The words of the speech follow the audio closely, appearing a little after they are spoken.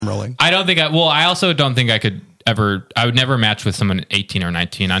rolling. I also don't think I could ever. I would never match with someone 18 or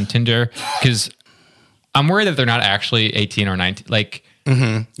 19 on Tinder because I'm worried that they're not actually 18 or 19. Like,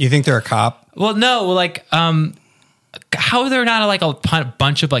 You think they're a cop? well, no, like, how they're not like a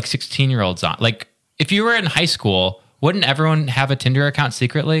bunch of like 16-year-olds on. Like, if you were in high school, wouldn't everyone have a Tinder account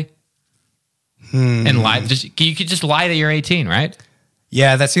secretly? And lie? You could just lie that you're 18, right?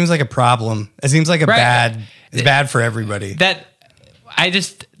 Yeah, that seems like a problem. It seems like it's bad for everybody. That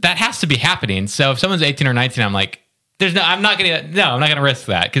has to be happening. So if someone's 18 or 19, I'm like, I'm not gonna risk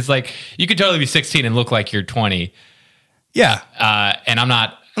that because like you could totally be 16 and look like you're 20. Yeah, and I'm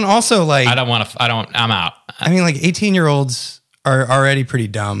not. and also like I'm out. I mean, like 18-year-olds are already pretty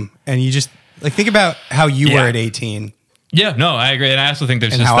dumb, and you just like think about how you were at 18. Yeah, no, I agree, and I also think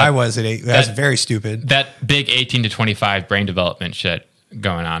there's And just how I was at 8. That was very stupid. That big 18 to 25 brain development shit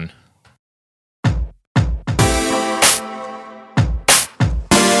going on.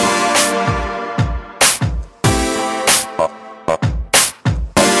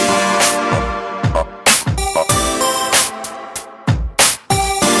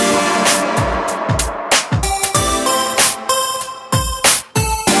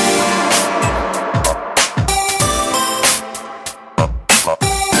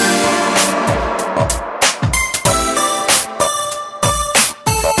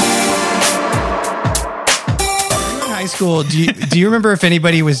 School, do you remember if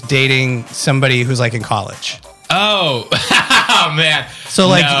anybody was dating somebody who's like in college? Oh, oh man. So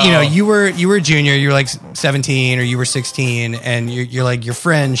like, you were a junior, you were like 17 or you were 16 and you're like your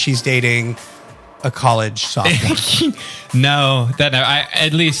friend, she's dating a college sophomore. No, granted,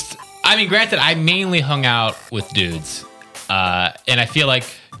 I mainly hung out with dudes. And I feel like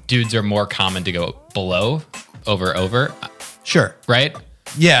dudes are more common to go below over. Sure. Right?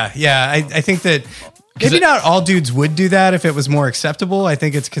 Yeah. I think that maybe not all dudes would do that if it was more acceptable. I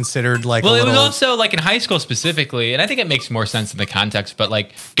think it's considered like it was also like in high school specifically, and I think it makes more sense in the context, but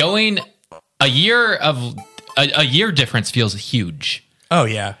like going a year difference feels huge. Oh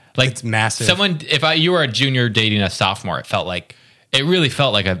yeah. Like it's massive. You were a junior dating a sophomore, it really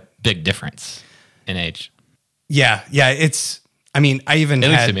felt like a big difference in age. Yeah. I even at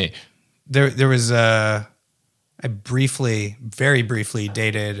least to me. There was I very briefly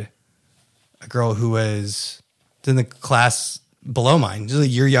dated a girl who was in the class below mine, just a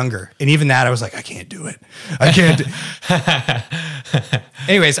year younger. And even that, I was like, I can't do it. I can't.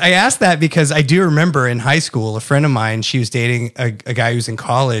 Anyways, I asked that because I do remember in high school, a friend of mine, she was dating a guy who's in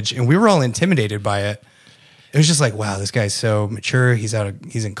college, and we were all intimidated by it. It was just like, wow, this guy's so mature. He's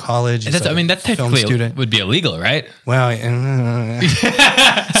in college. That technically would be illegal, right? Well,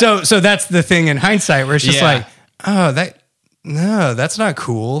 so that's the thing in hindsight where it's just like, oh, no, that's not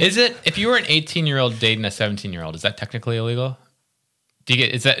cool. Is it? If you were an 18-year-old dating a 17-year-old, is that technically illegal? Do you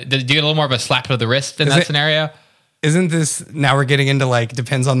get a little more of a slap to the wrist in that scenario? Isn't this now we're getting into like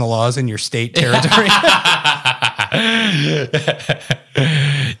depends on the laws in your state territory?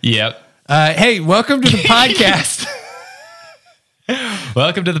 Yep. Hey, welcome to the podcast.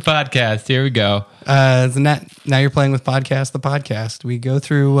 Welcome to the podcast. Here we go. Now you're playing with the podcast. We go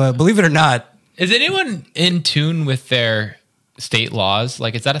through, believe it or not. Is anyone in tune with their state laws?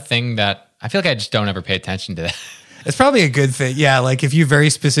 Like, is that a thing that I feel like I just don't ever pay attention to that? It's probably a good thing. Yeah. Like if you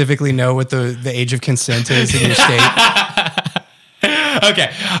very specifically know what the age of consent is in your state.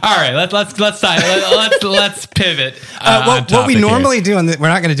 Okay. All right. Let's pivot. What we normally do we're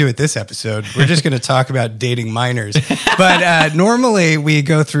not going to do it this episode. We're just going to talk about dating minors. But normally we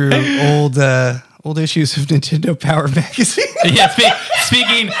go through old issues of Nintendo Power Magazine. Yeah.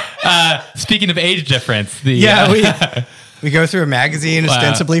 Speaking of age difference, we go through a magazine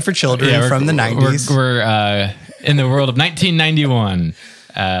ostensibly for children from the 90s. We're in the world of 1991.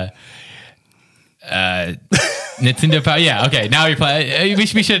 Nintendo Power. Yeah. Okay. Now you're playing. We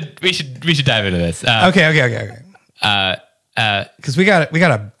should dive into this. Okay. Because we got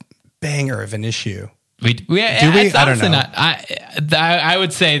a banger of an issue. Do we? I don't know. I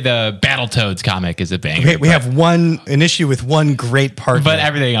would say the Battletoads comic is a banger. We have an issue with one great partner, but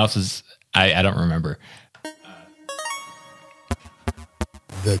everything else is I don't remember.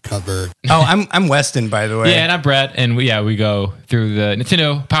 The cover. Oh, I'm Weston, by the way. Yeah, and I'm Brett, and we go through the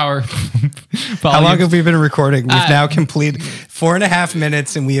Nintendo Power. How long have we been recording? We've now completed 4.5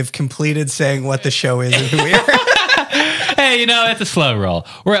 minutes, and we have completed saying what the show is and who we are. Hey, it's a slow roll.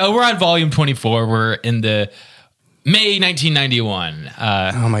 We're on volume 24. We're in the May 1991.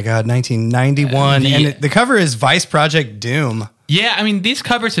 Oh my God, 1991, and the cover is Vice Project Doom. Yeah, I mean, these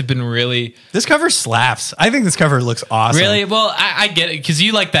covers have been really... This cover slaps. I think this cover looks awesome. Really? Well, I get it, because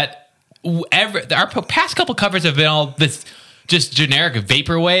you like that... Our past couple covers have been all this just generic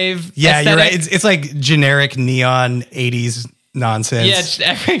vaporwave. Yeah, aesthetic. you're right. It's like generic neon 80s nonsense. Yeah, just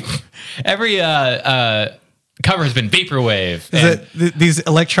every cover has been vaporwave. These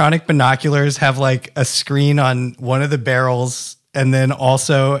electronic binoculars have like a screen on one of the barrels and then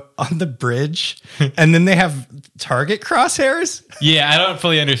also on the bridge. And then they have target crosshairs. Yeah, I don't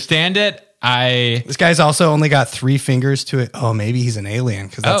fully understand it. This guy's also only got 3 fingers to it. Oh, maybe he's an alien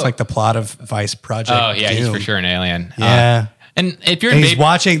because that's like the plot of Vice Project. Oh, yeah, Doom. he's for sure an alien. Yeah. And if you're And he's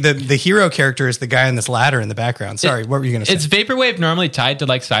watching the hero character is the guy on this ladder in the background. Sorry, what were you going to say? Is vaporwave normally tied to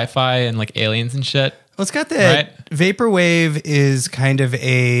like sci-fi and like aliens and shit? Well, it's got that Right. vaporwave is kind of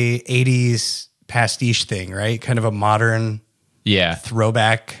a 80s pastiche thing, right? Kind of a modern Yeah.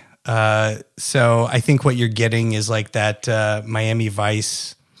 throwback. So I think what you're getting is like that Miami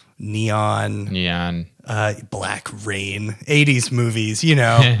Vice neon, Black Rain 80s movies, you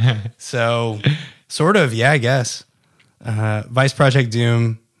know. So sort of, yeah, I guess. Vice Project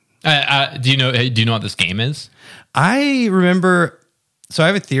Doom. Do you know what this game is? I remember. So I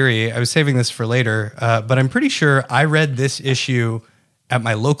have a theory. I was saving this for later, but I'm pretty sure I read this issue at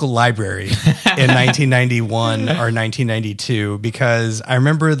my local library in 1991 or 1992 because I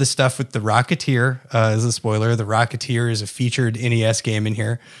remember the stuff with the Rocketeer. As a spoiler, the Rocketeer is a featured NES game in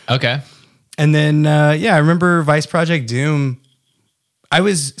here. Okay. And then, I remember Vice Project Doom. I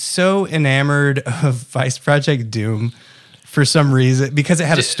was so enamored of Vice Project Doom for some reason because it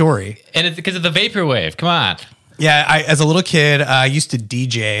had a story. And it's because of the vaporwave. Come on. Yeah, as a little kid, I used to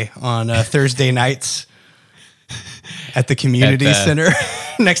DJ on Thursday nights at the community center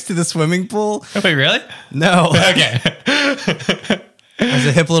next to the swimming pool. Wait, really? No. Okay. I was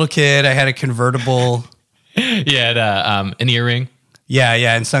a hip little kid. I had a convertible. Yeah, an earring. Yeah,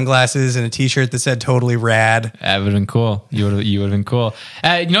 and sunglasses and a T-shirt that said "Totally Rad." That would have been cool. You would have been cool.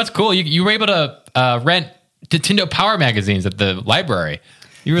 You know what's cool? You were able to rent Nintendo Power magazines at the library.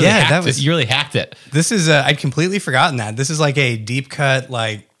 You really hacked it. You really hacked it. This is I'd completely forgotten that. This is like a deep cut,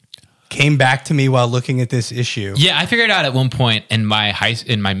 like came back to me while looking at this issue. Yeah, I figured out at one point in my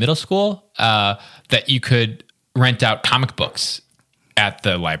middle school that you could rent out comic books at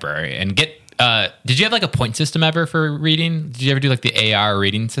the library and get. Did you have like a point system ever for reading? Did you ever do like the AR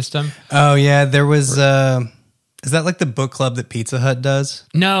reading system? Oh yeah, there was. Is that like the book club that Pizza Hut does?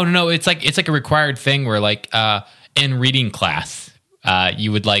 No. It's like a required thing where like in reading class.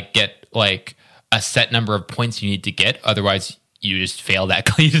 You would like get like a set number of points you need to get. Otherwise, you just fail that.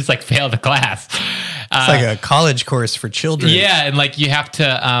 You just like fail the class. It's like a college course for children. Yeah, and like you have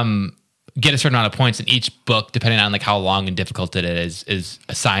to get a certain amount of points. And each book, depending on like how long and difficult it is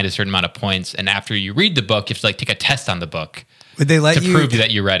assigned a certain amount of points. And after you read the book, you have to like take a test on the book. Would they let you prove that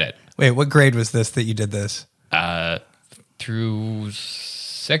you read it? Wait, what grade was this that you did this? Through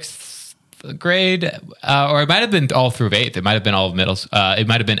 6th grade, or it might have been all through 8th. It might have been all of middle. It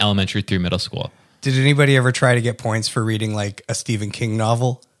might have been elementary through middle school. Did anybody ever try to get points for reading like a Stephen King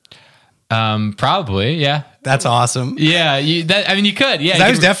novel? Probably, yeah. That's awesome. Yeah, you could. Yeah,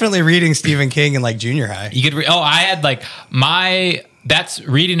 I was definitely reading Stephen King in like junior high. You could. I had like that's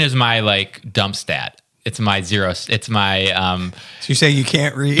reading is my like dump stat. It's my zero. It's my. So you're saying you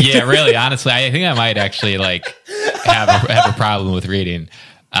can't read? Yeah, really. Honestly, I think I might actually like have a problem with reading.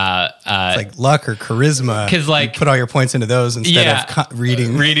 It's like luck or charisma. Because like you put all your points into those instead of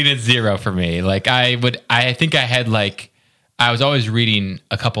reading. Reading is 0 for me. Like I think I had like I was always reading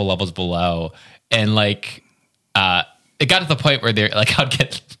a couple levels below, and like it got to the point where they're like I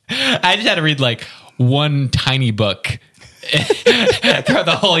just had to read like one tiny book throughout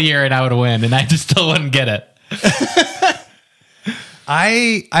the whole year, and I would win, and I just still wouldn't get it.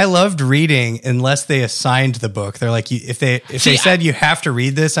 I loved reading unless they assigned the book. They're like, if they said you have to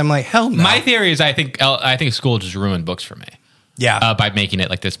read this, I'm like, hell no. My theory is I think school just ruined books for me. Yeah, by making it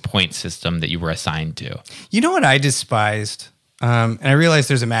like this point system that you were assigned to. You know what I despised? And I realize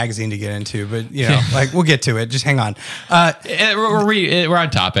there's a magazine to get into, but you know, like we'll get to it. Just hang on. We're on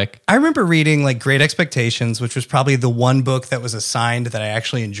topic. I remember reading like Great Expectations, which was probably the one book that was assigned that I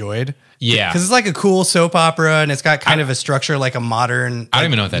actually enjoyed. Yeah, because it's like a cool soap opera, and it's got kind of a structure like a modern. I don't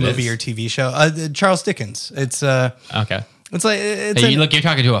even know what that movie is. Or TV show. Charles Dickens. It's okay. It's like look, you're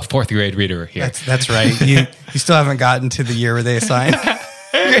talking to a 4th grade reader here. That's right. You still haven't gotten to the year where they assign.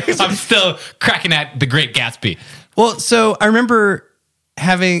 I'm still cracking at The Great Gatsby. Well, so I remember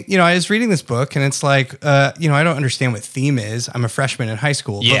having, I was reading this book and it's like, I don't understand what theme is. I'm a freshman in high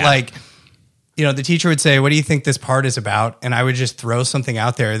school, but like, the teacher would say, what do you think this part is about? And I would just throw something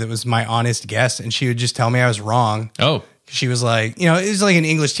out there that was my honest guess. And she would just tell me I was wrong. Oh, she was like, it was like an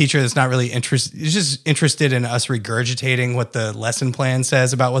English teacher that's not really interested. He's just interested in us regurgitating what the lesson plan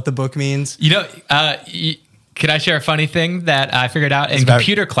says about what the book means. Can I share a funny thing that I figured out in about-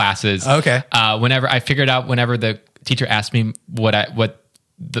 computer classes? Okay. Whenever the teacher asked me what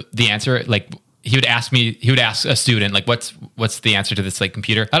the answer, like he would ask a student, like, what's the answer to this, like,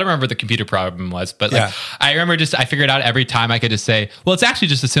 computer? I don't remember what the computer problem was, but like, Yeah. I remember I figured out every time I could just say, well, it's actually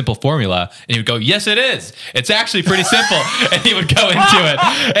just a simple formula. And he would go, yes, it is. It's actually pretty simple. And he would go into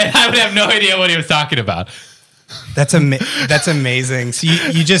it. And I would have no idea what he was talking about. That's amazing. So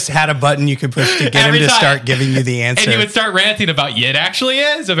you just had a button you could push to get Every him to time. start giving you the answer. And he would start ranting about, yeah, it actually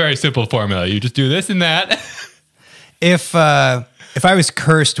is a very simple formula. You just do this and that. If I was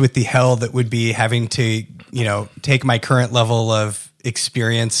cursed with the hell that would be having to, take my current level of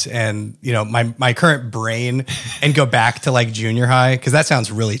experience and, my current brain and go back to like junior high, because that sounds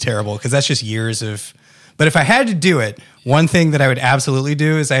really terrible, because that's just years of. But if I had to do it, one thing that I would absolutely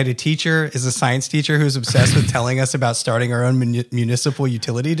do is I had a science teacher who was obsessed with telling us about starting our own municipal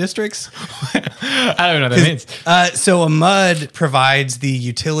utility districts. I don't know what that means. So a MUD provides the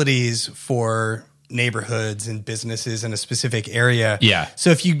utilities for neighborhoods and businesses in a specific area. Yeah. So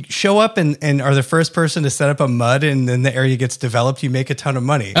if you show up and are the first person to set up a MUD and then the area gets developed, you make a ton of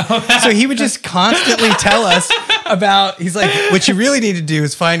money. So he would just constantly tell us he's like, what you really need to do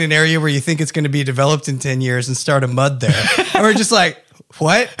is find an area where you think it's going to be developed in 10 years and start a MUD there. And we're just like,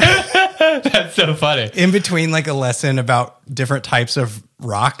 what? That's so funny. In between like a lesson about different types of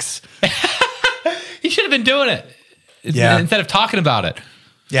rocks. He should have been doing it. Yeah. Instead of talking about it.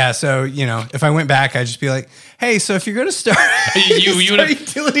 Yeah, so if I went back, I'd just be like, "Hey, so if you're going to start You a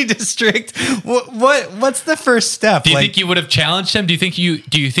utility district, what's the first step?" Do you think you would have challenged him? Do you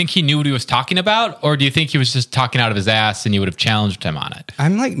think he knew what he was talking about, or do you think he was just talking out of his ass and you would have challenged him on it?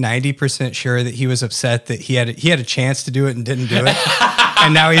 I'm like 90% sure that he was upset that he had a chance to do it and didn't do it,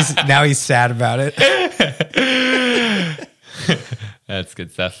 and now he's sad about it. That's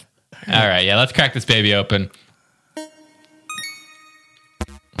good stuff. All right, yeah, let's crack this baby open.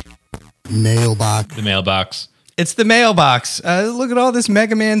 Mailbox. The mailbox. It's the mailbox. Look at all this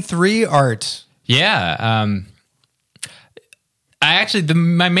Mega Man 3 art. Yeah.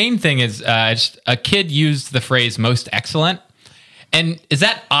 My main thing is just a kid used the phrase "most excellent," and is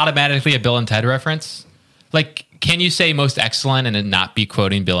that automatically a Bill and Ted reference? Like, can you say "most excellent" and it not be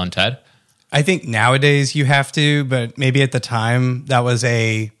quoting Bill and Ted? I think nowadays you have to, but maybe at the time that was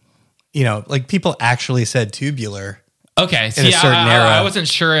like people actually said tubular. Okay, so in a certain era. I wasn't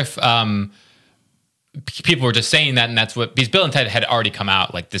sure if people were just saying that, and that's what, because Bill and Ted had already come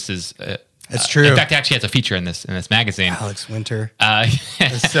out. Like, this is That's true. In fact, it actually has a feature in this magazine. Alex Winter.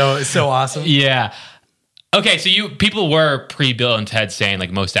 It's so awesome. Yeah. Okay, so people were pre Bill and Ted saying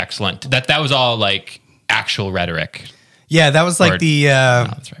like "most excellent." That was all like actual rhetoric. Yeah, that was like Or- the. No,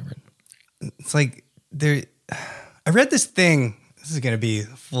 that's the right word. It's like there. I read this thing. This is going to be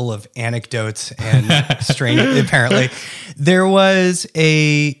full of anecdotes and strange. Apparently, there was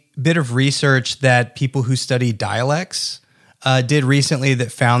a bit of research that people who study dialects did recently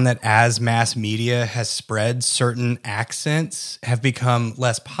that found that as mass media has spread, certain accents have become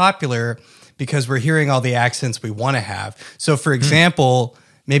less popular because we're hearing all the accents we want to have. So, for example,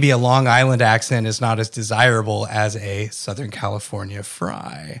 maybe a Long Island accent is not as desirable as a Southern California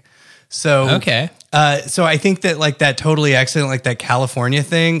fry. So, Okay. So I think that like that totally excellent, like that California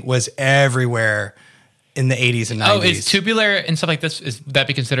thing was everywhere in the 80s and 90s. Oh, is tubular and stuff like this, is that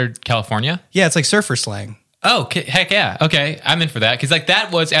be considered California? Yeah, it's like surfer slang. Oh, heck yeah. Okay, I'm in for that. Because like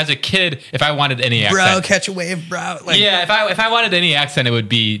that was, as a kid, if I wanted any accent. Bro, catch a wave, bro. Like, Yeah, if I wanted any accent, it would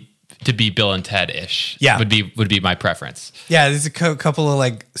be to be Bill and Ted-ish. Yeah. Would be my preference. yeah, there's a couple of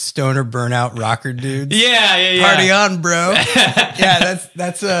like stoner burnout rocker dudes. Yeah. Party on, bro. Yeah,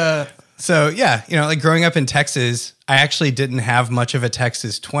 that's so yeah, like growing up in Texas, I actually didn't have much of a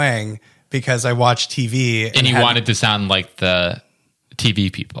Texas twang because I watched TV And you wanted to sound like the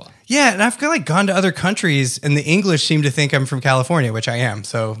TV people. Yeah, and I've gone to other countries and the English seem to think I'm from California, which I am.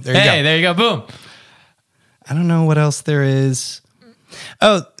 So there you go. Hey, there you go. Boom. I don't know what else there is.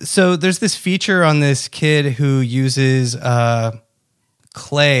 Oh, so there's this feature on this kid who uses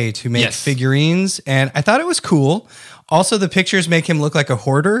clay to make Yes. figurines, and I thought it was cool. Also, the pictures make him look like a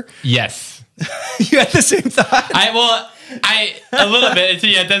hoarder. Yes. You had the same thought? A little bit.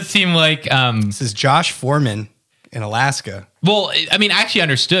 Yeah, it does seem like. This is Josh Foreman in Alaska. Well, I mean, I actually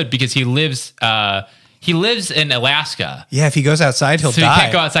understood because he lives in Alaska. Yeah, if he goes outside, he'll So die. he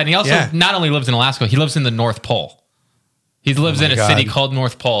can't go outside. And he also Yeah. not only lives in Alaska, he lives in the North Pole. He lives in a God. city called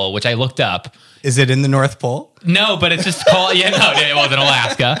North Pole, which I looked up. Is it in the North Pole? No, but it's just called. Yeah, no, it wasn't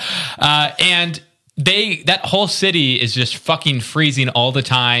Alaska. And that whole city is just fucking freezing all the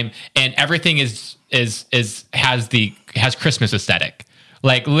time, and everything has Christmas aesthetic.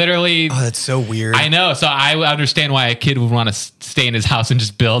 Like literally. Oh, that's so weird. I know. So I understand why a kid would want to stay in his house and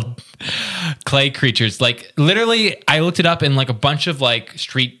just build clay creatures. Like literally, I looked it up and like a bunch of like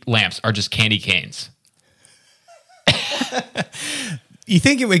street lamps are just candy canes. You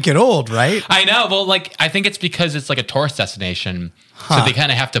think it would get old, right? I know. Well, like I think it's because it's like a tourist destination. So they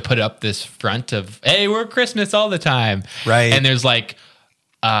kind of have to put up this front of, hey, we're Christmas all the time. Right. And there's like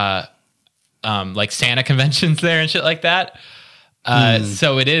Santa conventions there and shit like that.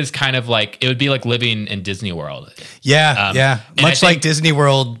 So it is kind of like, it would be like living in Disney World. Yeah, yeah. and Much I like think- Disney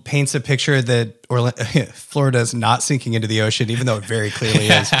World paints a picture that Florida is not sinking into the ocean, even though it very clearly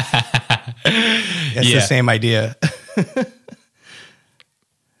is. It's Yeah. the same idea.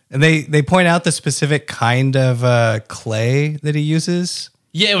 And they point out the specific kind of clay that he uses.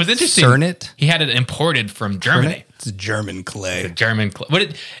 Yeah, it was interesting. Cernit? He had it imported from Germany. It's German clay. German.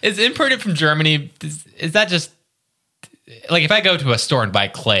 What is imported from Germany? Is that just like if I go to a store and buy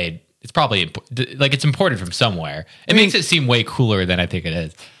clay, it's probably like it's imported from somewhere. It makes it seem way cooler than I think it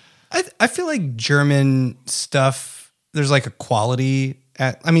is. I feel like German stuff, there's like a quality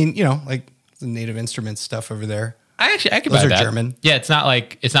like the Native Instruments stuff over there. I could Those buy are that. German. Yeah, it's not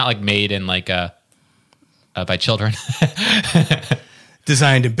like made in like by children.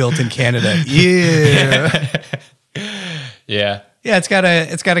 Designed and built in Canada. Yeah. Yeah. Yeah, it's got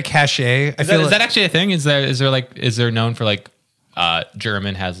a cachet. Is that actually a thing? Is there known for like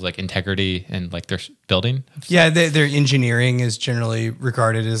German has like integrity in like their building? Yeah, their engineering is generally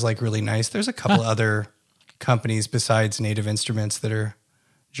regarded as like really nice. There's a couple other companies besides Native Instruments that are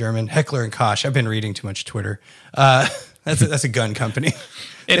German. Heckler and Koch. I've been reading too much Twitter. That's a gun company.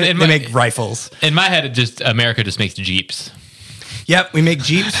 They make rifles. In my head, America just makes Jeeps. Yep, we make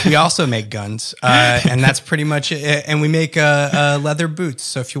Jeeps. We also make guns, and that's pretty much it. And we make leather boots.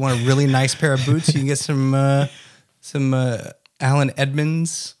 So if you want a really nice pair of boots, you can get some Allen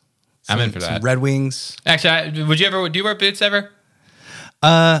Edmonds. I'm in for that. Some Red Wings. Actually, do you wear boots ever?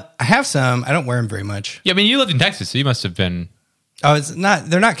 I have some. I don't wear them very much. Yeah, I mean, you lived in Texas, so you must have been. Oh,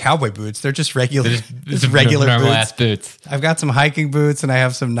 they're not cowboy boots. They're just regular, Just regular normal boots. ass boots. I've got some hiking boots and I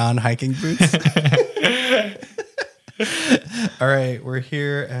have some non-hiking boots. All right, we're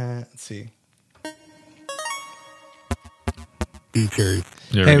here. Let's see. Features.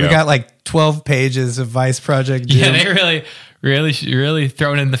 There We got like 12 pages of Vice Project Doom. Yeah, they really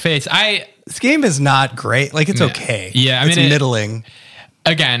thrown it in the face. This game is not great. Like, it's okay. Yeah, I mean, it's middling.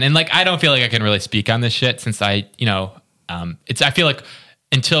 Again, and like I don't feel like I can really speak on this shit since I feel like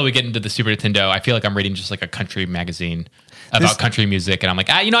until we get into the Super Nintendo, I feel like I'm reading just like a country magazine about country music, and I'm like,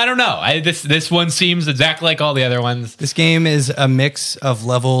 I don't know. This one seems exactly like all the other ones. This game is a mix of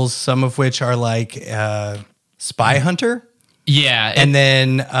levels, some of which are like Spy Hunter, Yeah, and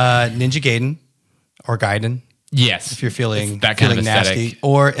then Ninja Gaiden or Gaiden. yes, If you're feeling It's that kind of nasty,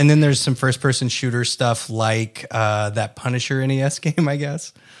 aesthetic. and then there's some first person shooter stuff like that Punisher NES game, I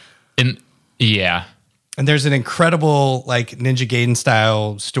guess. And yeah, And there's an incredible like Ninja Gaiden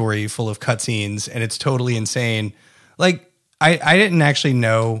style story full of cutscenes, and it's totally insane. Like I didn't actually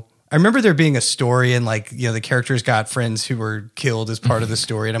know. I remember there being a story, and like the characters got friends who were killed as part of the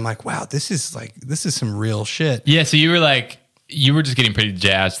story, and I'm like, wow, this is some real shit. yeah. So you were just getting pretty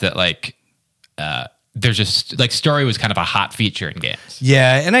jazzed that like there's just like story was kind of a hot feature in games.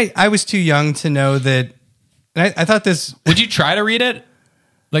 Yeah, and I was too young to know that. And I thought this. Would you try to read it?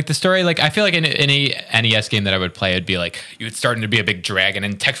 Like the story, like I feel like in any NES game that I would play, it'd be like you would starting to be a big dragon,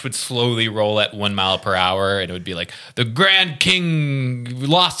 and text would slowly roll at 1 mile per hour, and it would be like the Grand King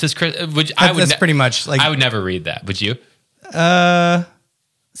lost his. Which That's pretty much like I would never read that. Would you?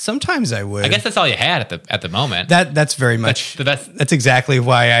 sometimes I would. I guess that's all you had at the moment. That's very much the best. That's exactly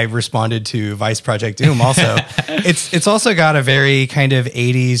why I responded to Vice Project Doom. Also, it's also got a very kind of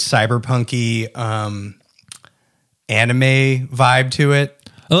 80s cyberpunky anime vibe to it.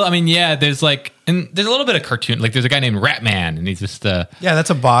 Well, I mean, yeah. There's a little bit of cartoon. Like there's a guy named Ratman, and he's just Yeah, that's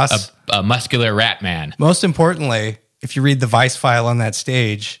a boss. a muscular rat man. Most importantly, if you read the Vice file on that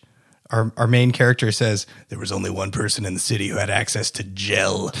stage, our main character says there was only one person in the city who had access to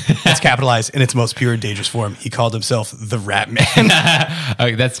gel. That's capitalized in its most pure and dangerous form. He called himself the Rat Man.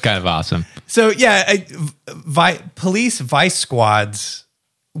 Okay, that's kind of awesome. So yeah, police Vice squads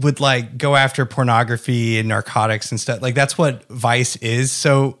would like go after pornography and narcotics and stuff. Like that's what Vice is.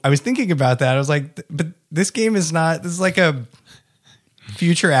 So I was thinking about that. I was like, but this game is not. This is like a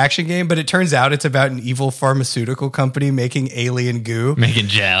future action game, but it turns out it's about an evil pharmaceutical company making alien goo. Making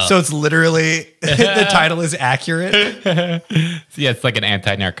gel. So it's literally the title is accurate. Yeah, it's like an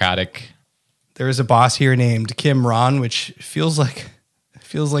anti-narcotic. There is a boss here named Kim Ron, which feels like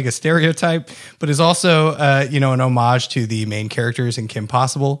feels like a stereotype, but is also, an homage to the main characters in Kim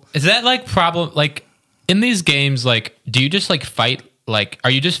Possible. Is that like problem? Like in these games, like, do you just like fight? Like,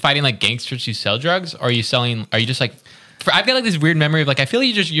 are you just fighting like gangsters who sell drugs? Or are you selling? Are you just like? I've got like this weird memory of like I feel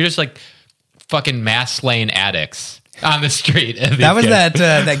like you're just like fucking mass slaying addicts on the street. That was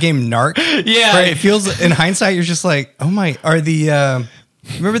that game Narc. Yeah, where it feels in hindsight you're just like, oh my, are the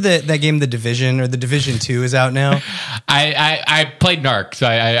remember that game The Division, or The Division 2 is out now? I played Narc, so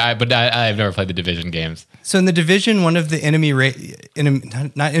but I've never played the Division games. So in The Division, one of the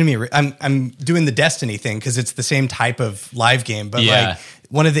I'm doing the Destiny thing because it's the same type of live game, but like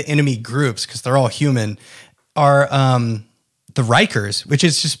one of the enemy groups, because they're all human, are the Rikers, which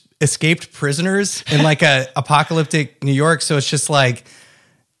is just escaped prisoners in like a apocalyptic New York. So it's just like,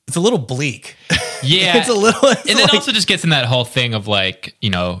 it's a little bleak. Yeah. It's a little, and it also just gets in that whole thing of like,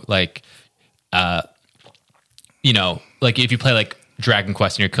 like if you play like Dragon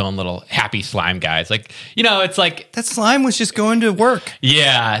Quest and you're killing little happy slime guys, like, it's like that slime was just going to work.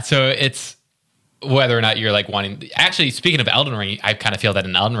 Yeah. So it's whether or not you're like wanting, actually speaking of Elden Ring, I kind of feel that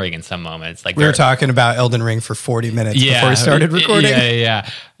in Elden Ring in some moments, like we were talking about Elden Ring for 40 minutes before we started recording. Yeah.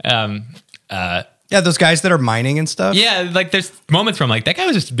 Yeah, those guys that are mining and stuff. Yeah, like there's moments where I'm like, that guy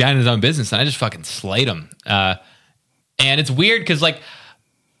was just behind his own business and I just fucking slayed him. And it's weird because like,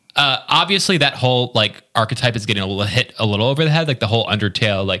 obviously that whole like archetype is getting hit a little over the head, like the whole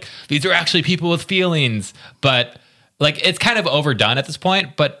Undertale, like these are actually people with feelings, but like it's kind of overdone at this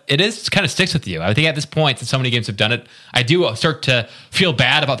point, but it is kind of sticks with you. I think at this point, since so many games have done it, I do start to feel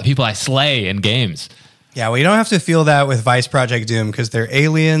bad about the people I slay in games. Yeah, well, you don't have to feel that with Vice Project Doom because they're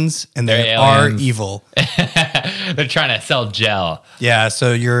aliens and they are evil. They're trying to sell gel. Yeah,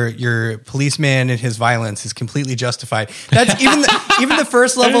 so your policeman and his violence is completely justified. That's even the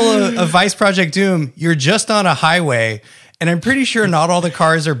first level of Vice Project Doom. You're just on a highway, and I'm pretty sure not all the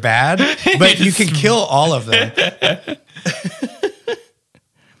cars are bad, but you can kill all of them.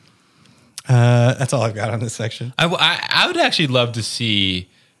 That's all I've got on this section. I would actually love to see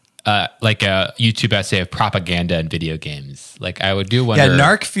like a YouTube essay of propaganda in video games. Like I would do wonder. Yeah,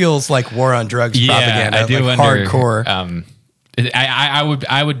 Narc feels like war on drugs propaganda. I do like wonder, hardcore.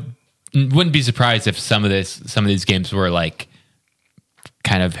 I wouldn't be surprised if some of these games were like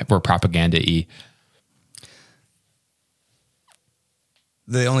kind of were propaganda-y.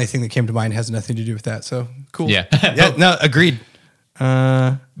 The only thing that came to mind has nothing to do with that. So cool. Yeah. Yeah. No, agreed.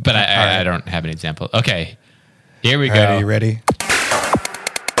 But I don't have an example. Okay. Here we go. Right, are you ready?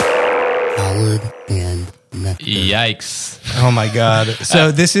 Howard and Nestor. Yikes. Oh my God.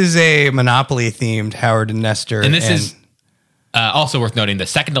 So this is a Monopoly themed Howard and Nestor. And this is also worth noting the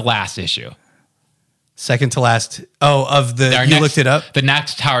second to last issue. Second to last. Oh, of the, you looked it up? The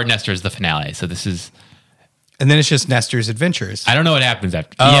next Howard Nestor is the finale. So this is. And then it's just Nestor's Adventures. I don't know what happens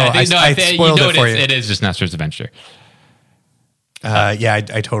after. Oh, I spoiled it for you. It is just Nestor's Adventure. Yeah,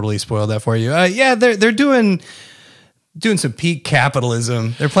 I totally spoiled that for you. Yeah, they're doing some peak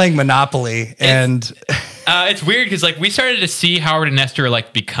capitalism. They're playing Monopoly, and it's weird because like we started to see Howard and Nestor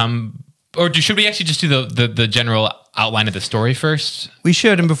like become, or should we actually just do the general outline of the story first? We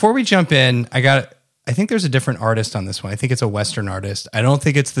should. And before we jump in, I think there's a different artist on this one. I think it's a Western artist. I don't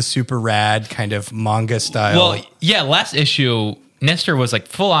think it's the super rad kind of manga style. Well, yeah, last issue Nestor was like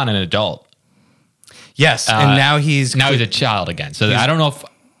full on an adult. Yes, and now he's a child again. So I don't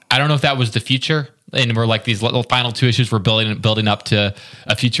know if that was the future, and we're like these little final two issues we're building up to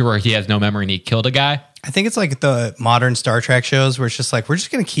a future where he has no memory and he killed a guy. I think it's like the modern Star Trek shows where it's just like we're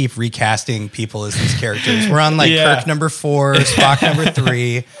just going to keep recasting people as these characters. We're on like Kirk number 4, Spock number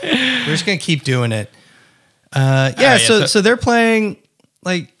 3. We're just going to keep doing it. So they're playing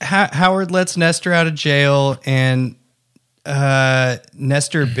like Howard lets Nestor out of jail, and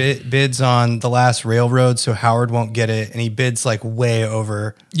Nestor bids on the last railroad so Howard won't get it, and he bids like way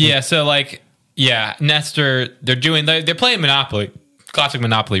over. Yeah, so like Nestor, they're playing Monopoly, classic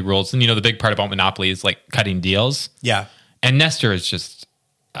Monopoly rules, and the big part about Monopoly is like cutting deals. Yeah, and Nestor is just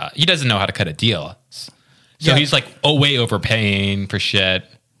he doesn't know how to cut a deal, so he's like way overpaying for shit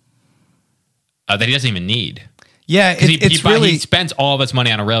that he doesn't even need. Yeah, he spends all of his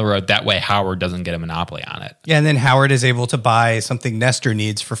money on a railroad. That way, Howard doesn't get a monopoly on it. Yeah, and then Howard is able to buy something Nestor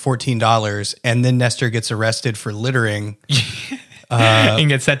needs for $14, and then Nestor gets arrested for littering. And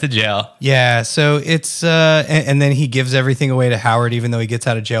gets sent to jail. Yeah, so it's and then he gives everything away to Howard, even though he gets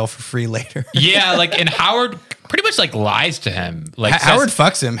out of jail for free later. Yeah, like, and Howard pretty much like lies to him. Like Howard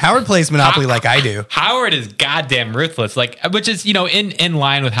fucks him. Howard plays Monopoly like I do. Howard is goddamn ruthless, like, which is in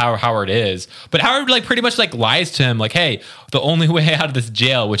line with how Howard is. But Howard like pretty much like lies to him, like, hey, the only way out of this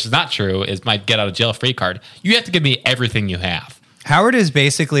jail, which is not true, is my get out of jail free card. You have to give me everything you have. Howard is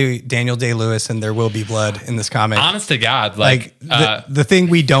basically Daniel Day-Lewis and There Will Be Blood in this comic. Honest to God, Like the thing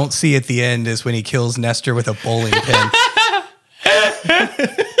we don't see at the end is when he kills Nestor with a bowling pin.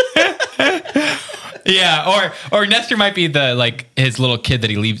 Yeah, or Nestor might be the his little kid that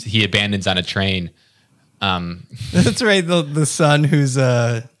he abandons on a train. That's right. The son who's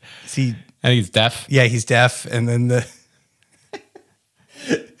is he? I think he's deaf. Yeah, he's deaf, and then the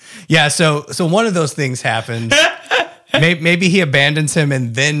yeah. So one of those things happens. Maybe he abandons him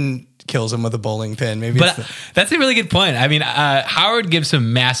and then kills him with a bowling pin. Maybe, but that's a really good point. I mean, Howard gives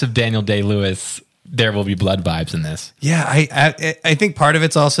some massive Daniel Day-Lewis There Will Be Blood vibes in this. Yeah, I think part of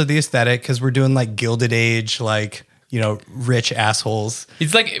it's also the aesthetic because we're doing like Gilded Age, rich assholes.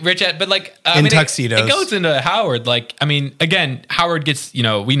 He's like rich, but in tuxedos. It goes into Howard. Again, Howard gets,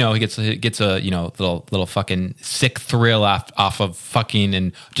 we know he gets a little fucking sick thrill off of fucking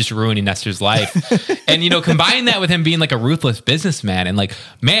and just ruining Nestor's life, and combine that with him being like a ruthless businessman, and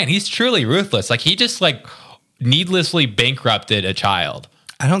man, he's truly ruthless. He just needlessly bankrupted a child.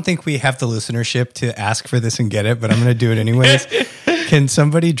 I don't think we have the listenership to ask for this and get it, but I'm going to do it anyways. Can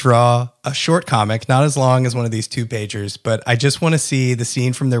somebody draw a short comic, not as long as one of these 2-pagers, but I just want to see the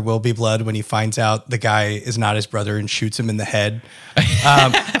scene from There Will Be Blood when he finds out the guy is not his brother and shoots him in the head.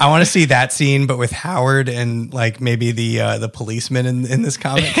 I want to see that scene, but with Howard and maybe the policeman in this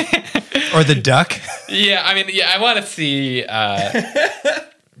comic or the duck. Yeah, I want to see.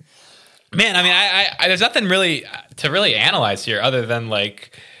 Man, I there's nothing really to really analyze here other than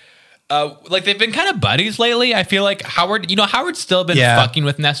they've been kind of buddies lately. I feel like Howard's still been fucking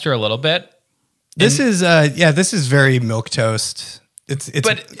with Nestor a little bit. This is very milquetoast. It's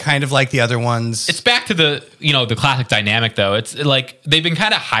kind of like the other ones. It's back to the the classic dynamic though. It's they've been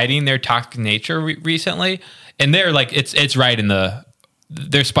kind of hiding their toxic nature recently, and they're it's right in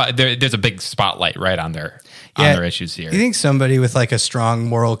their spot. There's a big spotlight right on their issues here. You think somebody with a strong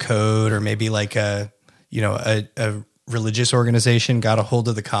moral code or maybe a religious organization got a hold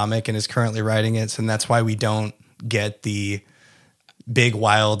of the comic and is currently writing it, and that's why we don't get the big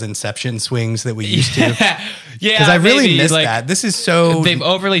wild Inception swings that we used to. Yeah, because I really miss that. This is so they've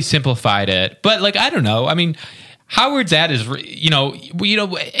overly simplified it, but I don't know. Howard's at his,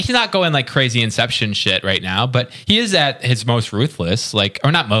 he's not going crazy Inception shit right now, but he is at his most ruthless,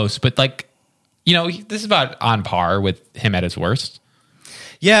 or not most, but this is about on par with him at his worst.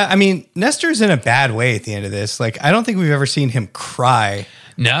 Yeah, Nestor's in a bad way at the end of this. I don't think we've ever seen him cry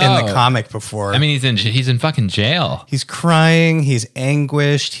in the comic before. He's in fucking jail. He's crying. He's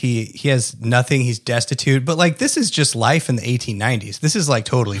anguished. He has nothing. He's destitute. But this is just life in the 1890s. This is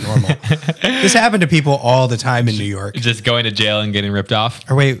totally normal. This happened to people all the time in New York. Just going to jail and getting ripped off.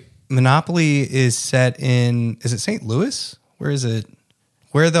 Or wait, Monopoly is set in, is it St. Louis? Where is it?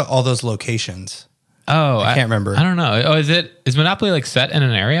 Where are all those locations? Oh, I can't remember. I don't know. Oh, is Monopoly set in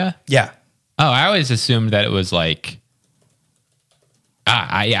an area? Yeah. Oh, I always assumed that it was I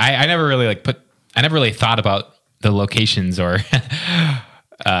never really I never really thought about the locations or.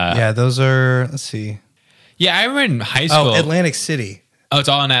 Yeah, those are. Let's see. Yeah, I remember in high school. Oh, Atlantic City. Oh, it's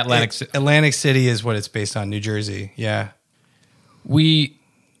all in Atlantic City. Atlantic City is what it's based on. New Jersey. Yeah. I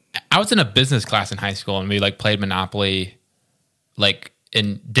was in a business class in high school, and we played Monopoly,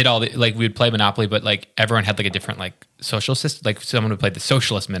 and did all the we would play Monopoly, but everyone had a different social system. Someone would play the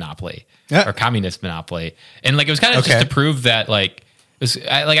socialist Monopoly or communist Monopoly, and it was kind of just to prove that it was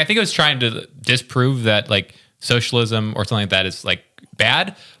I think it was trying to disprove that socialism or something like that is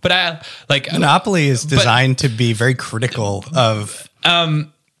bad. But Monopoly is designed to be very critical of.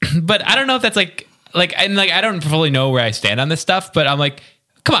 But I don't know if that's and I don't fully know where I stand on this stuff. But I'm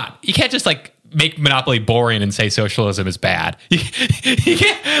come on, you can't just make Monopoly boring and say socialism is bad. You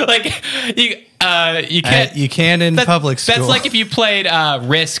can't you can't. You can in public school. That's if you played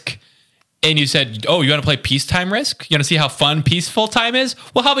Risk and you said, "Oh, you want to play peacetime Risk? You want to see how fun peaceful time is?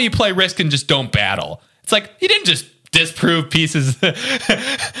 Well, how about you play Risk and just don't battle?" It's you didn't just disprove pieces.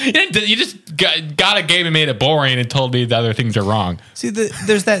 You just got a game and made it boring and told me the other things are wrong. See,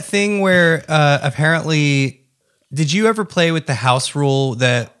 there's that thing where apparently, did you ever play with the house rule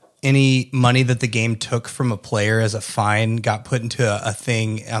that any money that the game took from a player as a fine got put into a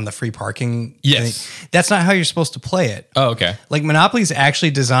thing on the free parking? Yes. Thing? That's not how you're supposed to play it. Oh, okay. Monopoly is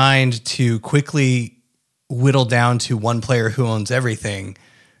actually designed to quickly whittle down to one player who owns everything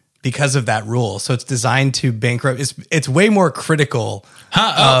because of that rule. So it's designed to bankrupt. It's way more critical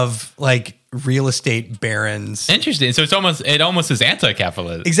of real estate barons. Interesting. So it almost is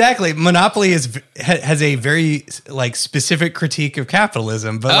anti-capitalist. Exactly. Monopoly has a very specific critique of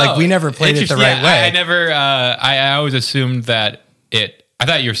capitalism, but we never played it the right way. I never. I always assumed that I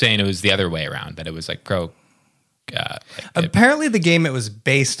thought you were saying it was the other way around. That it was pro Apparently, the game it was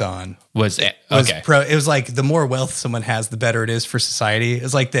based on was was okay. it was like the more wealth someone has, the better it is for society.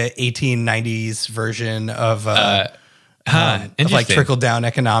 It's like the 1890s version of like Interesting. trickle down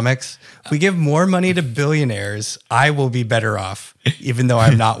economics. If we give more money to billionaires, I will be better off, even though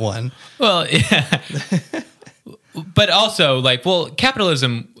I'm not one. Well, yeah. But also, like, well,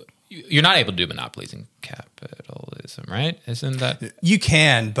 capitalism, you're not able to do monopolies in capitalism, right? Isn't that? You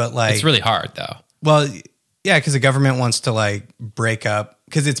can, but like It's really hard, though. well, yeah, because the government wants to like break up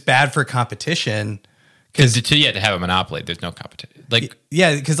because it's bad for competition. Because to have a monopoly, there's no competition. Like,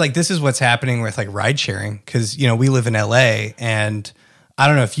 Yeah, because like this is what's happening with like ride sharing. Because we live in LA, and I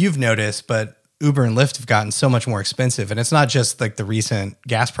don't know if you've noticed, but Uber and Lyft have gotten so much more expensive, and it's not just like the recent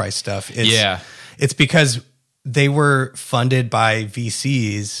gas price stuff. It's because they were funded by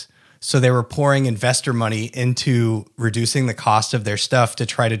VCs, so they were pouring investor money into reducing the cost of their stuff to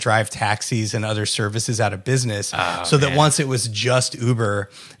try to drive taxis and other services out of business. That once it was just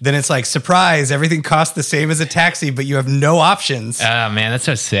Uber, then it's like, surprise, everything costs the same as a taxi, but you have no options. oh man, that's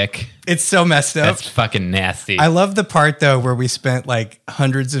so sick. It's so messed up. That's fucking nasty. I love the part though where we spent like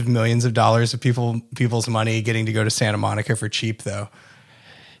hundreds of millions of dollars of people's money getting to go to Santa Monica for cheap though.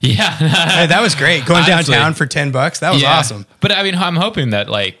 yeah, Hey, that was great. Going Honestly. downtown for $10, that was Yeah. awesome. But I mean, I'm hoping that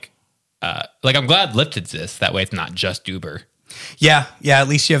like I'm glad Lyft exists. That way, it's not just Uber. Yeah, at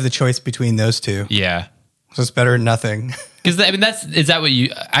least you have the choice between those two. Yeah. So it's better than nothing. Because I mean, is that what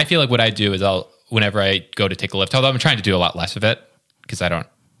you? I feel like what I do is whenever I go to take a Lyft, although I'm trying to do a lot less of it because I don't.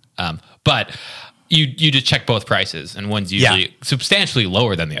 But you just check both prices, and one's usually substantially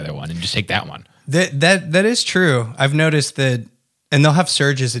lower than the other one, and just take that one. That is true. I've noticed that, and they'll have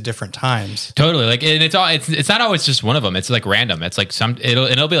surges at different times. Totally, like, and it's not always just one of them. It's like random. It's like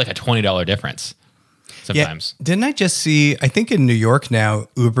it'll be like a $20 difference sometimes. Yeah. Didn't I just see? I think in New York now,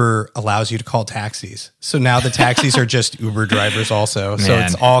 Uber allows you to call taxis. So now the taxis are just Uber drivers also. So Man,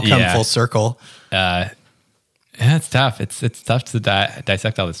 it's all come yeah. full circle. Yeah, it's tough. It's tough to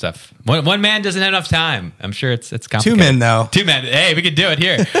dissect all this stuff. One man doesn't have enough time. I'm sure it's complicated. Two men though. Two men. Hey, we could do it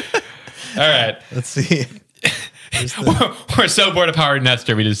here. All right. Let's see. We're so bored of Howard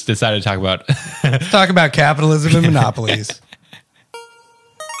Nestor, we just decided to talk about Let's talk about capitalism and monopolies.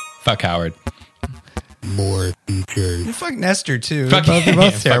 fuck Howard. More features. Fuck Nestor too. Fuck, They're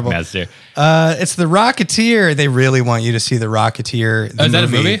both fuck terrible. Nestor. It's The Rocketeer. They really want you to see The Rocketeer. Oh, is that a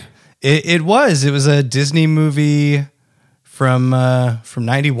movie? It was. It was a Disney movie from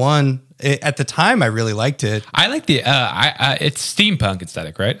 '91. At the time, I really liked it. I like the it's steampunk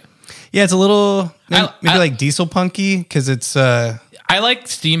aesthetic, right? Yeah, it's a little maybe I- like diesel punky because it's I like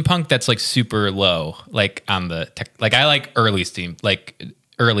steampunk that's like super low, like on the tech. Like I like early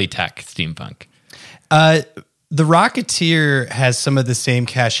tech steampunk. The Rocketeer has some of the same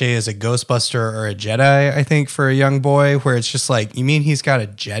cachet as a Ghostbuster or a Jedi, I think, for a young boy, where it's just like, you mean he's got a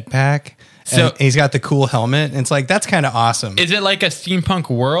jetpack? So- And he's got the cool helmet? And it's like, that's kind of awesome. Is it like a steampunk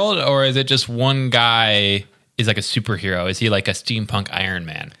world, or is it just one guy is like a superhero? Is he like a steampunk Iron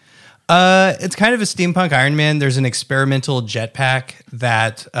Man? It's kind of a steampunk Iron Man. There's an experimental jetpack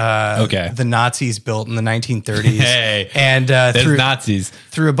that the Nazis built in the 1930s. Hey, and There's through Nazis.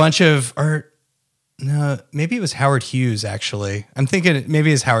 through a bunch of no, maybe it was Howard Hughes, actually. I'm thinking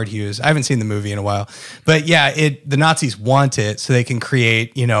maybe it's Howard Hughes. I haven't seen the movie in a while. But yeah, the Nazis want it so they can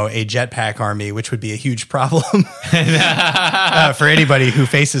create, a jetpack army, which would be a huge problem for anybody who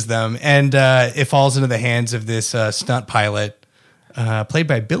faces them. And it falls into the hands of this stunt pilot played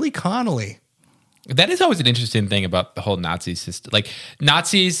by Billy Connolly. That is always an interesting thing about the whole Nazi system. Like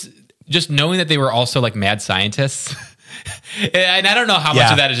Nazis, just knowing that they were also like mad scientists. And I don't know how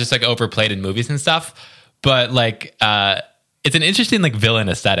much of that is just like overplayed in movies and stuff, but like it's an interesting like villain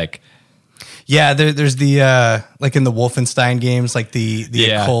aesthetic. Yeah, there's the like in the Wolfenstein games, like the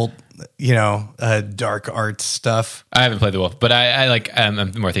occult, dark arts stuff. I haven't played the Wolf, but I like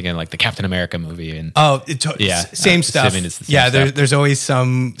I'm more thinking like the Captain America movie and Same stuff. assuming it's the same stuff. There's always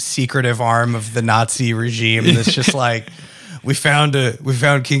some secretive arm of the Nazi regime that's just like, we found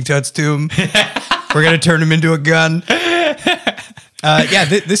King Tut's tomb. We're gonna turn him into a gun.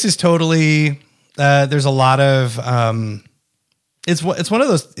 This is totally. There's a lot of. It's one of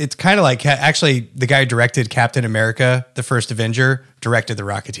those. It's kind of like actually the guy who directed Captain America, the First Avenger, directed The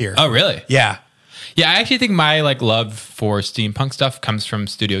Rocketeer. Oh, really? Yeah. Yeah, I actually think my like love for steampunk stuff comes from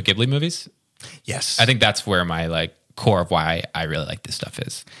Studio Ghibli movies. Yes. I think that's where my like core of why I really like this stuff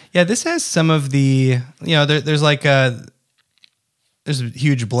is. Yeah, this has some of the. There's like a. There's a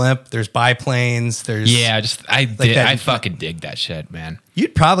huge blimp. There's biplanes. There's I fucking dig that shit, man.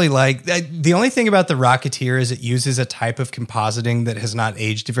 You'd probably like the only thing about the Rocketeer is it uses a type of compositing that has not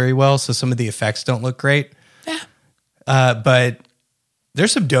aged very well, so some of the effects don't look great. But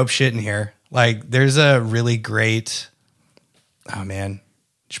there's some dope shit in here. Like, there's a really great. Oh man, you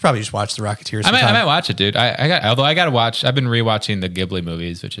should probably just watch The Rocketeer. I might watch it, dude. Although I got to watch. I've been rewatching the Ghibli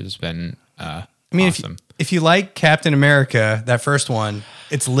movies, which has been. I mean, awesome. If you like Captain America, that first one,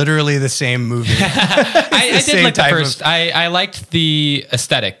 it's literally the same movie. I did like the first. I liked the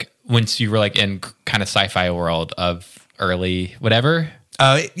aesthetic once you were like in kind of sci-fi world of early whatever.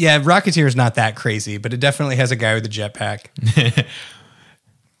 Yeah, Rocketeer is not that crazy, but it definitely has a guy with a jetpack.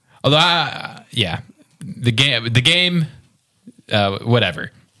 Although, yeah, the game,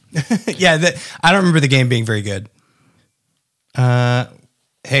 whatever. Yeah, I don't remember the game being very good.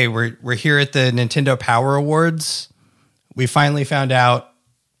 Hey, we're here at the Nintendo Power Awards. We finally found out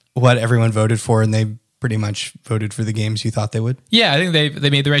what everyone voted for, and they pretty much voted for the games you thought they would. Yeah, I think they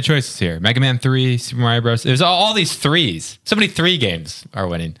made the right choices here. Mega Man 3, Super Mario Bros. There's all these threes. So many 3 games are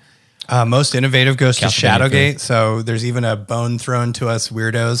winning. Most innovative goes to Shadowgate. So there's even a bone thrown to us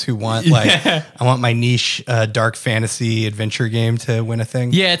weirdos who want I want my niche dark fantasy adventure game to win a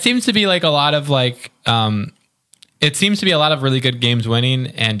thing. Yeah, it seems to be like a lot of it seems to be a lot of really good games winning,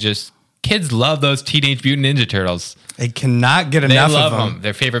 and just kids love those Teenage Mutant Ninja Turtles. They cannot get enough of them.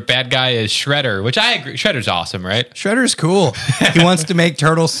 Their favorite bad guy is Shredder, which I agree. Shredder's awesome, right? Shredder's cool. He wants to make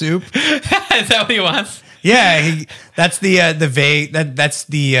turtle soup. Is that what he wants? Yeah, that's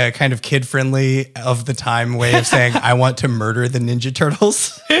the kind of kid friendly of the time way of saying I want to murder the Ninja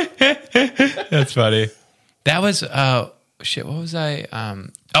Turtles. That's funny. That was shit. What was I?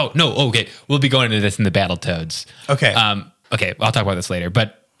 Oh no. Okay, we'll be going into this in the Battletoads. Okay. Okay, I'll talk about this later.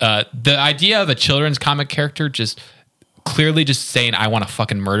 But the idea of a children's comic character just clearly just saying I want to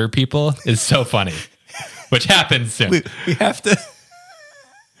fucking murder people is so funny, which happens soon. We have to.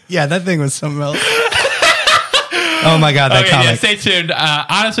 Yeah, that thing was something else. Oh my god, that comic! Yeah, stay tuned.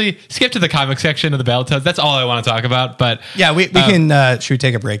 Honestly, skip to the comic section of the Battletoads. That's all I want to talk about. But yeah, we can. Should we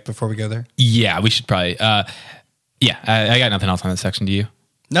take a break before we go there? Yeah, we should probably. Yeah, I got nothing else on this section. Do you?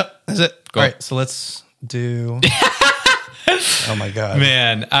 Nope, that's it. Cool. All right, so let's do. Oh my god,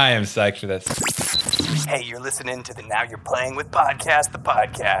 man, I am psyched for this. Hey, you're listening to the Now You're Playing with Podcast, the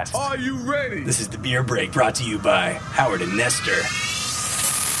podcast. Are you ready? This is the beer break brought to you by Howard and Nestor.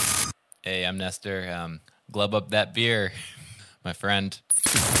 Hey, I'm Nestor. Glub up that beer, my friend.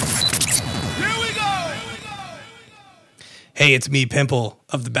 Here we go! Hey, it's me, Pimple,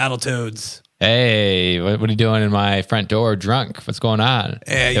 of the Battletoads. Hey, what are you doing in my front door drunk? What's going on?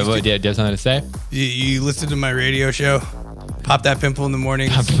 Hey, do you have something to say? You listen to my radio show? Pop That Pimple in the morning.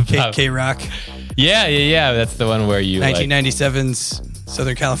 K-Rock. Yeah. That's the one where you 1997's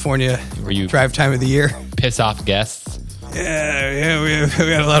Southern California. Where you drive time of the year. Piss off guests. Yeah, we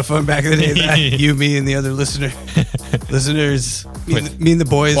had a lot of fun back in the day. You, me, and the other listeners, me and the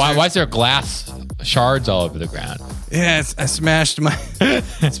boys. Why is there glass shards all over the ground? Yeah, I smashed my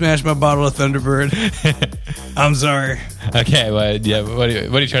bottle of Thunderbird. I'm sorry. Okay, what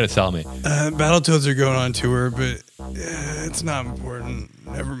are you trying to sell me? Battletoads are going on tour, but it's not important.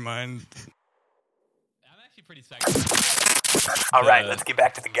 Never mind. I'm actually pretty psyched. All right, let's get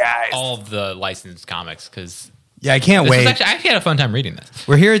back to the guys. All of the licensed comics, because. Yeah, I can't wait. I actually had a fun time reading this.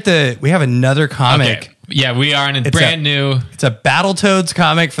 We're here we have another comic. Okay. Yeah, we are in a brand new. It's a Battletoads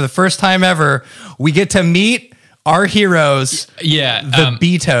comic for the first time ever. We get to meet our heroes. Yeah. The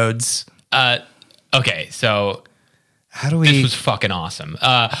B-Toads. Okay, so. How do we. This was fucking awesome.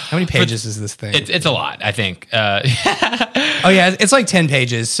 How many pages is this thing? It's a lot, I think. Oh, yeah, it's like 10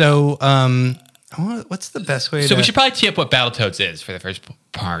 pages. So, what's the best way So we should probably tee up what Battletoads is for the first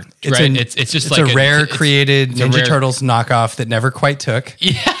part, right? It's just like a rare created Ninja Turtles knockoff that never quite took.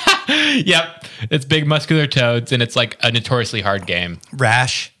 Yeah. Yep. It's big muscular toads, and it's like a notoriously hard game.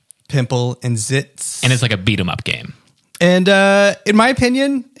 Rash, Pimple, and Zitz. And it's like a beat 'em up game. And in my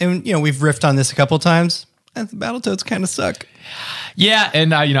opinion, and we've riffed on this a couple times, the Battletoads kind of suck. Yeah,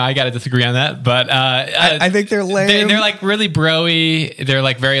 and I got to disagree on that, but I think they're lame. They're like really bro-y. They're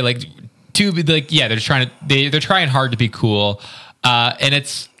like very like too like they're trying hard to be cool. And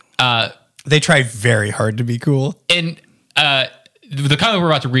it's they try very hard to be cool. And the comic we're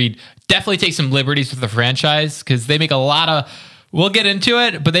about to read definitely takes some liberties with the franchise, because they make a lot of. We'll get into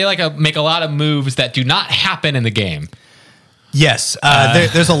it, but they make a lot of moves that do not happen in the game. Yes,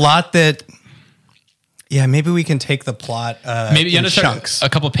 there's a lot that. Yeah, maybe we can take the plot. Maybe in chunks. A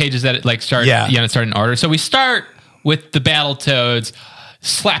couple pages that start. Yeah, start in order. So we start with the Battletoads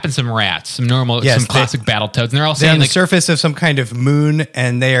slapping some rats, some classic Battletoads, and they're all saying on the surface of some kind of moon,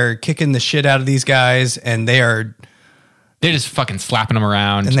 and they are kicking the shit out of these guys, and they're just fucking slapping them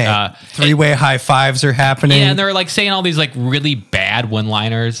around. And they three-way high fives are happening. Yeah, and they're like saying all these like really bad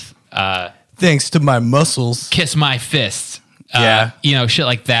one-liners. thanks to my muscles. Kiss my fist. Yeah. Shit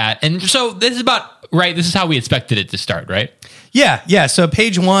like that. And so this is about right. This is how we expected it to start, right? Yeah. So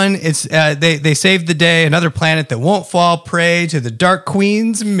page 1, it's they saved the day. Another planet that won't fall prey to the Dark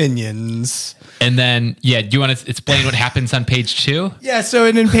Queen's minions. And then, do you want to explain what happens on page 2? Yeah. So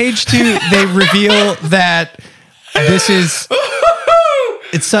in page 2, they reveal that this is.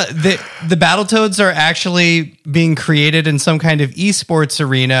 It's the Battletoads are actually being created in some kind of esports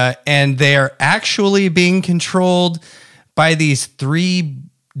arena, and they are actually being controlled by these 3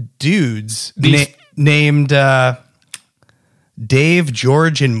 dudes named Dave,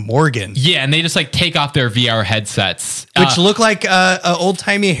 George, and Morgan. Yeah, and they just like take off their VR headsets, Which look like old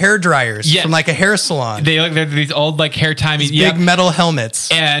timey hair dryers from like a hair salon. They're these old like hair timey Big metal helmets.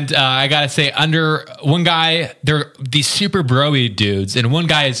 And I gotta say, under one guy, they're these super broy dudes, and one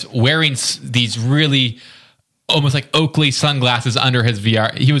guy is wearing these really almost like Oakley sunglasses under his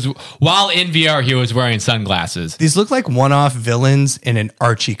VR. While in VR, he was wearing sunglasses. These look like one-off villains in an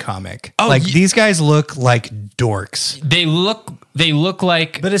Archie comic. These guys look like dorks. They look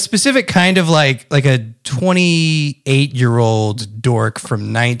like, but a specific kind of like a 28-year-old dork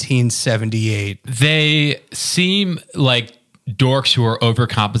from 1978. They seem like dorks who are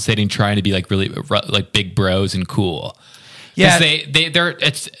overcompensating, trying to be like really like big bros and cool. Yeah, they're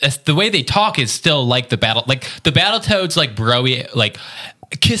it's the way they talk is still like the Battletoads like broy, like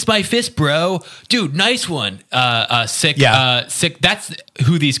kiss my fist, bro, dude, nice one, sick, sick. That's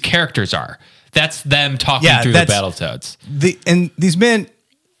who these characters are. That's them talking through the Battletoads. These men,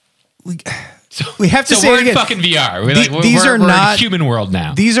 we have to say we're it again. In fucking VR. We're in human world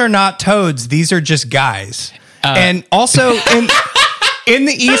now. These are not toads. These are just guys. And also in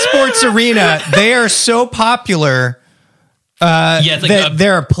the esports arena, they are so popular.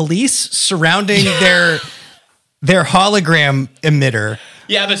 There are police surrounding their hologram emitter.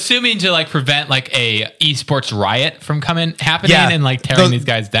 Yeah, I'm assuming to like prevent like a esports riot from happening and like tearing these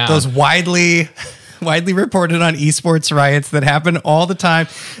guys down. Those widely reported on esports riots that happen all the time.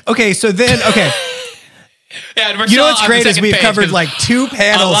 Okay, so then Yeah, you know what's great is we've covered like 2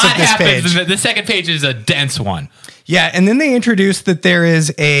 panels of this page. The second page is a dense one. Yeah, and then they introduced that there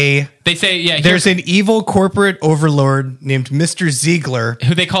is there's an evil corporate overlord named Mr. Ziegler,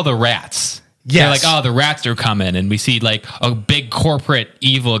 who they call the rats. Yes. They're like, oh, the rats are coming, and we see like a big corporate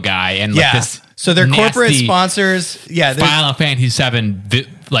evil guy and like this. So they're corporate sponsors. Yeah, Final Fantasy VII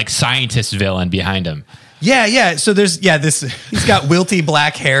like scientist villain behind him. Yeah. So there's this. He's got wilty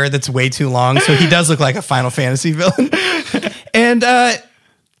black hair that's way too long, so he does look like a Final Fantasy villain. And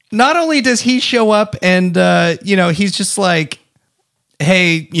not only does he show up, and he's just like,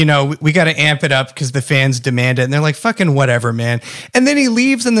 hey, we got to amp it up because the fans demand it. And they're like, fucking whatever, man. And then he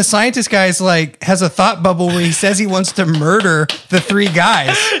leaves, and the scientist guy's like, has a thought bubble where he says he wants to murder the 3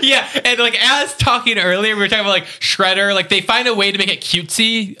 guys. Yeah. And like, as talking earlier, we were talking about like Shredder, like they find a way to make it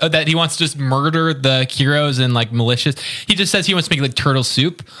cutesy that he wants to just murder the heroes and like malicious. He just says he wants to make like turtle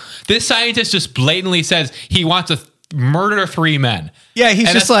soup. This scientist just blatantly says he wants to murder 3 men. Yeah.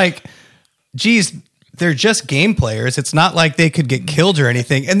 He's just like, geez, they're just game players. It's not like they could get killed or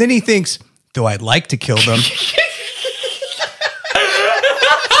anything. And then he thinks, though I'd like to kill them.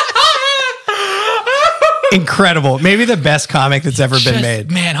 Incredible. Maybe the best comic that's ever been made.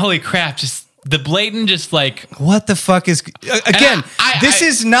 Man, holy crap. Just the blatant, just like... What the fuck is... Again, this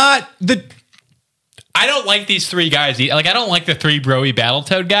is not the... I don't like these 3 guys. Like, I don't like the 3 broy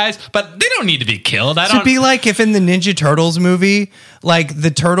Battletoad guys, but they don't need to be killed. It'd be like if in the Ninja Turtles movie, like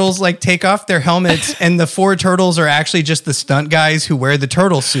the turtles like take off their helmets and the 4 turtles are actually just the stunt guys who wear the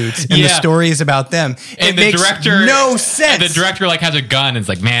turtle suits, and the story is about them. And it makes no sense. And the director like has a gun and is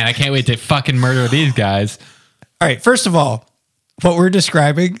like, man, I can't wait to fucking murder these guys. All right, first of all, what we're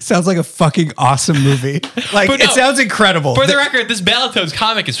describing sounds like a fucking awesome movie. Like, it sounds incredible. For the record, this Battletoads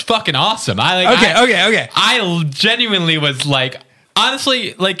comic is fucking awesome. Okay. I genuinely was like,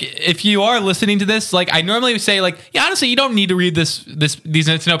 honestly, like, if you are listening to this, like, I normally would say, like, yeah, honestly, you don't need to read these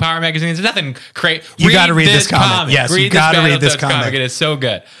Nintendo Power magazines. There's nothing crazy. You got to read this comic. Yes, you got to read this comic. It is so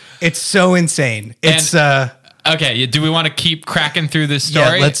good. It's so insane. It's okay. Do we want to keep cracking through this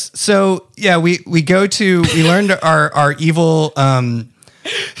story? Yeah, let's. So yeah, we learned our evil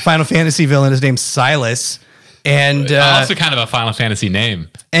Final Fantasy villain is named Silas, and also kind of a Final Fantasy name,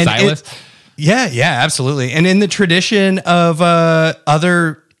 Silas. Yeah, absolutely. And in the tradition of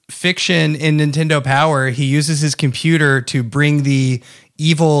other fiction in Nintendo Power, he uses his computer to bring the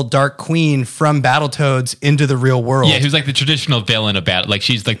evil Dark Queen from Battletoads into the real world. Yeah, who's like the traditional villain of Battle. Like,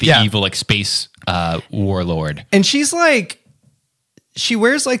 she's like the evil like space warlord. And she's like, she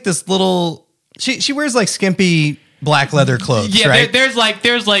wears like this little, she wears like skimpy black leather clothes, Yeah, right? there's like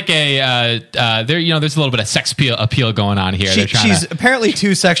a there's a little bit of sex appeal going on here. She's apparently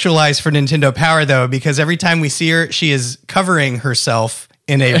too sexualized for Nintendo Power, though, because every time we see her, she is covering herself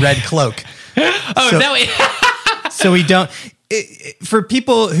in a red cloak. So we don't. For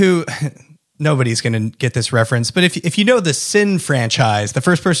people who. Nobody's going to get this reference, but if you know the Sin franchise, the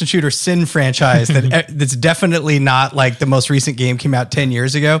first-person shooter Sin franchise, that's definitely not like the most recent game came out 10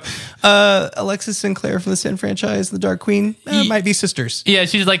 years ago. Alexis Sinclair from the Sin franchise, the Dark Queen, might be sisters. Yeah,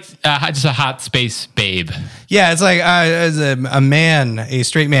 she's like just a hot space babe. Yeah, it's like as a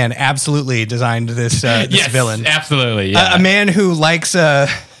straight man, absolutely designed this Yes, villain. Absolutely, yeah. A man who likes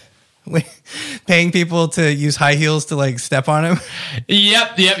paying people to use high heels to like step on him. Yep.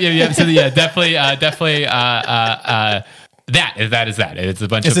 So yeah, definitely. That is that. It's a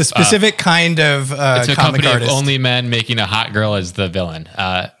bunch It's of a specific kind of it's a comic company artist. of only men making a hot girl as the villain.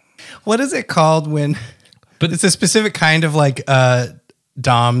 What is it called when? But it's a specific kind of like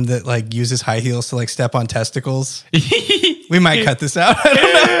dom that like uses high heels to like step on testicles. We might cut this out. I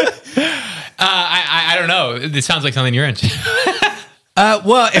don't know. I don't know. This sounds like something you're into.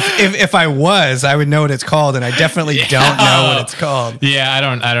 Well, if I was, I would know what it's called, and I definitely don't know what it's called. Yeah, I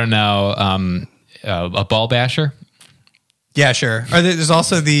don't know. A ball basher. Yeah, sure. Or there's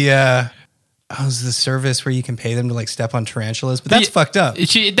also the service where you can pay them to like step on tarantulas, but that's fucked up.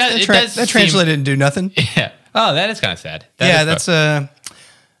 That tarantula didn't do nothing. Yeah. Oh, that is kind of sad. There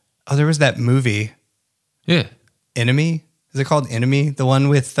was that movie. Yeah. Enemy? Is it called Enemy? The one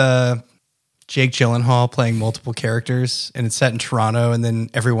with Jake Gyllenhaal playing multiple characters, and it's set in Toronto, and then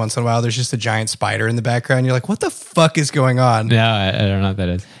every once in a while there's just a giant spider in the background. You're like, what the fuck is going on? No, I don't know what that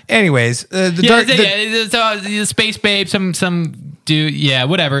is. Anyways, the space babe, some dude, yeah,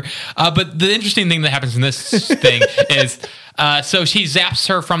 whatever. But the interesting thing that happens in this thing is, so he zaps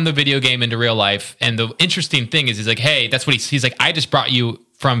her from the video game into real life, and the interesting thing is, he's like, hey, that's what he's like, I just brought you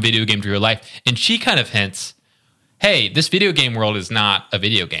from video game to real life, and she kind of hints, hey, this video game world is not a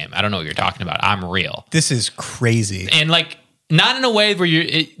video game. I don't know what you're talking about. I'm real. This is crazy. And like, not in a way where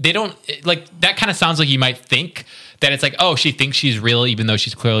that kind of sounds like you might think that it's like, oh, she thinks she's real even though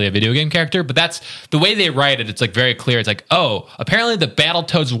she's clearly a video game character. But that's the way they write it. It's like very clear. It's like, oh, apparently the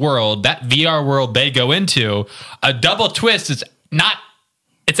Battletoads world, that VR world they go into, a double twist is not,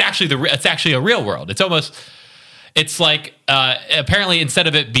 it's actually a real world. It's like, apparently instead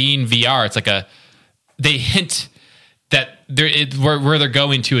of it being VR, it's like they hint that where they're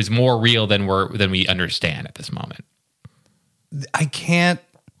going to is more real than we understand at this moment. I can't.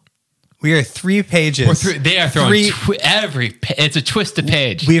 We are 3 pages. They are throwing it's a twisted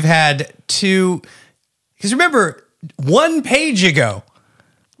page. We've had 2. Because remember, 1 page ago,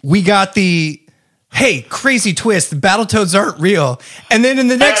 we got the hey, crazy twist. The Battletoads aren't real, and then in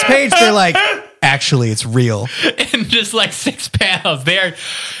the next page, they're like, actually, it's real. And just like 6 panels there.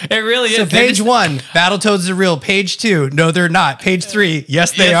 It really is. So page 1, Battletoads are real. Page 2, no, they're not. Page 3,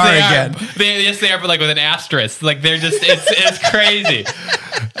 yes, they are again. Yes, they are, but like with an asterisk. Like they're just, it's crazy.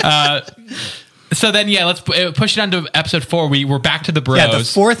 So then, yeah, let's push it on to episode 4. We're back to the bros. Yeah, the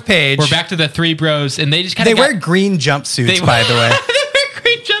 4th page. We're back to the 3 bros, and they just kind of wear green jumpsuits, by the way. They wear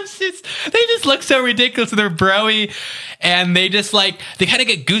green jumpsuits. They just look so ridiculous, and they're broy. And they just like, they kind of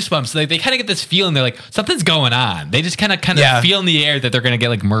get goosebumps. Like they kind of get this feeling. They're like, something's going on. They just kind of feel in the air that they're going to get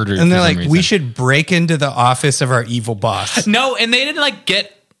like murdered. And they're like, we should break into the office of our evil boss. No, and they didn't like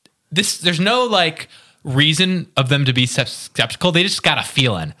get this. There's no like reason of them to be skeptical. They just got a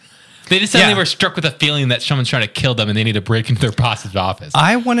feeling. They just suddenly were struck with a feeling that someone's trying to kill them and they need to break into their boss's office.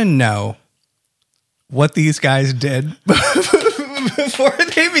 I want to know what these guys did before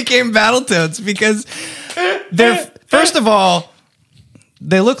they became Battletoads, because they're, first of all,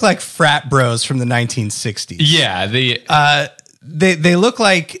 they look like frat bros from the 1960s. Yeah, they look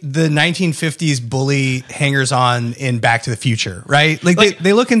like the 1950s bully hangers-on in Back to the Future, right? Like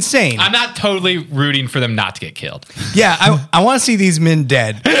they look insane. I'm not totally rooting for them not to get killed. Yeah, I want to see these men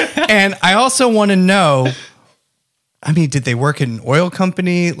dead. And I also want to know, I mean, did they work at an oil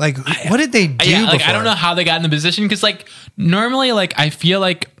company? Like, what did they do before? I don't know how they got in the position, because like normally, like I feel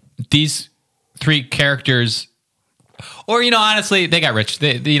like these 3 characters, or honestly, they got rich.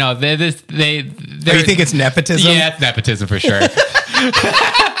 They you think it's nepotism? Yeah, it's nepotism for sure.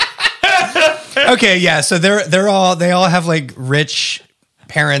 Okay, yeah. So they all have like rich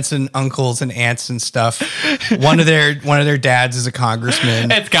parents and uncles and aunts and stuff. One of their dads is a congressman.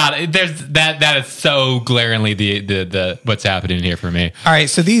 That is so glaringly the what's happening here for me. All right,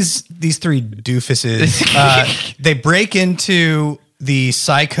 so these 3 doofuses, they break into the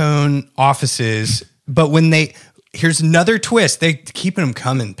Cycone offices, but when here's another twist. They keeping them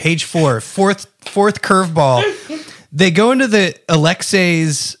coming. Page 4, fourth curveball. They go into the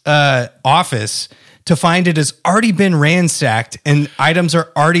Alexei's office to find it has already been ransacked and items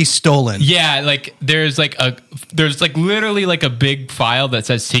are already stolen. Yeah, like there's literally like a big file that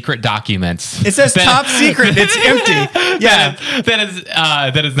says secret documents. It says top secret. It's empty. Yeah.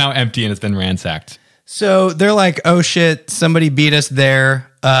 That is now empty and it's been ransacked. So they're like, oh shit, somebody beat us there.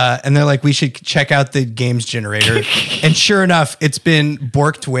 And they're like, we should check out the games generator. And sure enough, it's been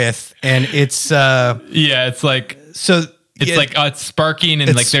borked with and it's it's like so it's sparking and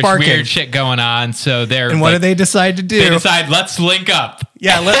it's like there's sparking. weird shit going on. So they're and what do they decide to do? They decide let's link up.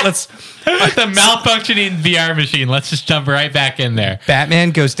 Yeah, let's The malfunctioning VR machine. Let's just jump right back in there.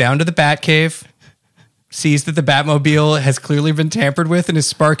 Batman goes down to the Batcave, sees that the Batmobile has clearly been tampered with and is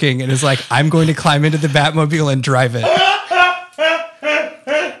sparking, and is like, I'm going to climb into the Batmobile and drive it.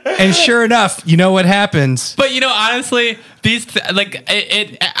 And sure enough, you know what happens. But honestly,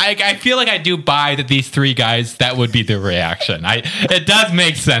 I feel like I do buy that these three guys, that would be their reaction. It does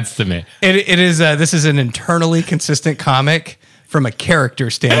make sense to me. It is. This is an internally consistent comic from a character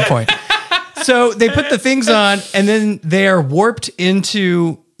standpoint. So they put the things on, and then they are warped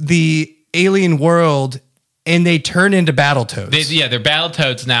into the alien world, and they turn into Battletoads. They're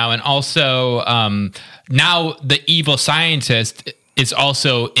Battletoads now, and also now the evil scientist is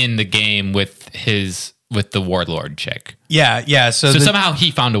also in the game with the warlord chick. Yeah. So somehow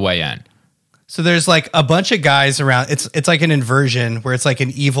he found a way in. So there's like a bunch of guys around. It's like an inversion where it's like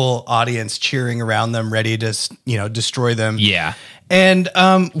an evil audience cheering around them, ready to destroy them. Yeah. And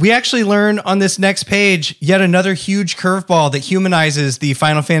we actually learn on this next page yet another huge curveball that humanizes the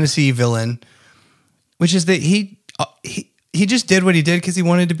Final Fantasy villain, which is that he just did what he did because he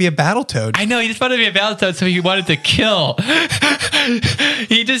wanted to be a Battletoad. I know, he just wanted to be a Battletoad, so he wanted to kill.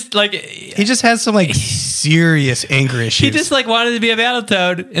 He just has some like serious anger issues. He just like wanted to be a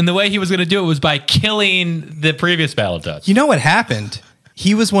Battletoad, and the way he was going to do it was by killing the previous Battletoads. You know what happened?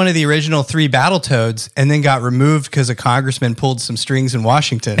 He was one of the original 3 Battletoads and then got removed because a congressman pulled some strings in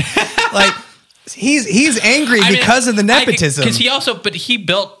Washington. Like he's angry because of the nepotism. Because he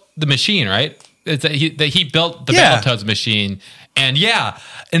built the machine, right? He built the Battletoads machine, and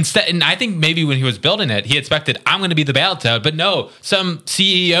and I think maybe when he was building it, he expected I'm going to be the Battletoad, but no, some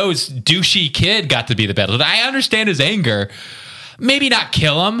CEO's douchey kid got to be the Battletoad. I understand his anger. Maybe not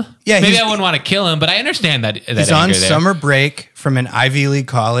kill him. Yeah, maybe I wouldn't want to kill him, but I understand that. He's on summer break from an Ivy League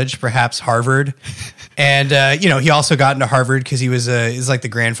college, perhaps Harvard, and he also got into Harvard because he was is like the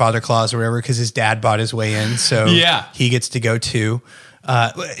grandfather clause or whatever because his dad bought his way in, so he gets to go too.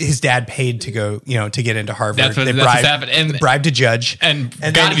 His dad paid to go, to get into Harvard. That's what's happened. And bribed a judge, and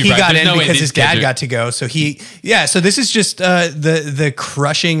then he got in because his dad got to go. So so this is just the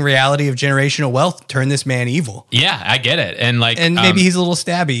crushing reality of generational wealth turned this man evil. Yeah, I get it, and maybe he's a little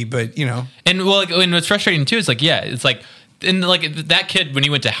stabby, but and and what's frustrating too is it's like. And that kid, when he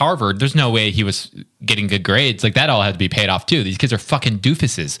went to Harvard, there's no way he was getting good grades. Like that all had to be paid off too. These kids are fucking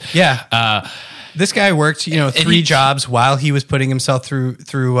doofuses. Yeah. This guy worked, 3 jobs while he was putting himself through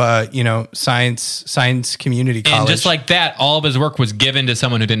science community college. And just like that, all of his work was given to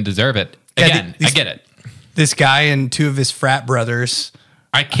someone who didn't deserve it. Again, I get it. This guy and 2 of his frat brothers.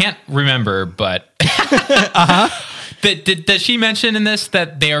 I can't remember, but Does she mention in this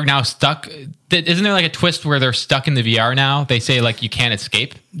that they are now stuck? Isn't there like a twist where they're stuck in the VR now? They say like you can't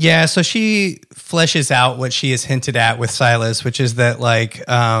escape. Yeah, so she fleshes out what she has hinted at with Silas, which is that like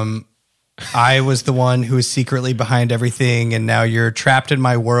I was the one who was secretly behind everything, and now you're trapped in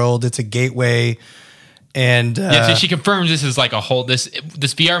my world. It's a gateway, and so she confirms this is like a whole this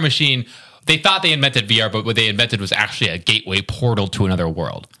VR machine. They thought they invented VR, but what they invented was actually a gateway portal to another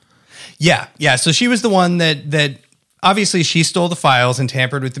world. Yeah. So she was the one that obviously she stole the files and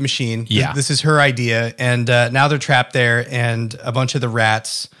tampered with the machine. Yeah. This is her idea. And now they're trapped there, and a bunch of the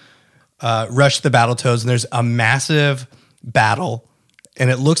rats rush the Battletoads, and there's a massive battle, and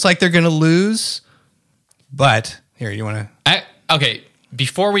it looks like they're going to lose. But here, you want to... Okay,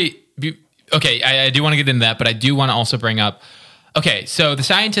 I do want to get into that, but I do want to also bring up... Okay, so the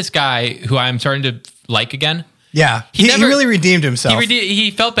scientist guy, who I'm starting to like again... Yeah, he really redeemed himself.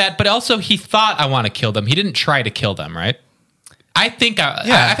 He felt bad, but also he thought, I want to kill them. He didn't try to kill them, right? I think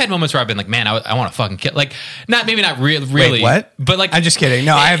I've had moments where I've been like, man, I want to fucking kill. Like, not really. Wait, what? But like, I'm just kidding.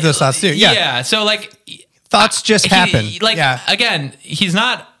 No, I have those thoughts too. Yeah. So like, thoughts just happen. Again, he's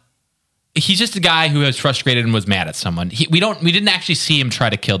not. He's just a guy who was frustrated and was mad at someone. We didn't actually see him try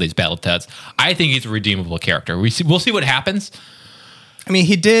to kill these Battletoads. I think he's a redeemable character. We'll see what happens. I mean,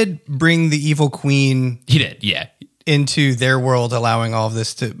 he did bring the evil queen. He did, yeah. into their world, allowing all of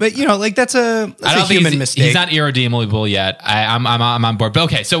this to. But like that's a human mistake. He's not irredeemable yet. I'm on board. But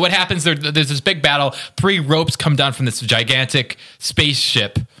okay, so what happens? There's this big battle. 3 ropes come down from this gigantic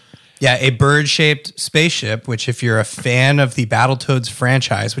spaceship. Yeah, a bird-shaped spaceship, which if you're a fan of the Battletoads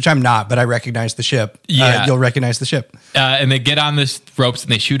franchise, which I'm not, but I recognize the ship, you'll recognize the ship. And they get on this ropes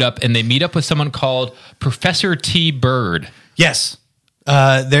and they shoot up and they meet up with someone called Professor T. Bird. Yes.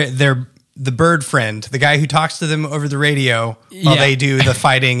 They're the bird friend, the guy who talks to them over the radio while they do the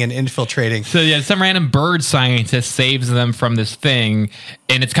fighting and infiltrating. So yeah, some random bird scientist saves them from this thing,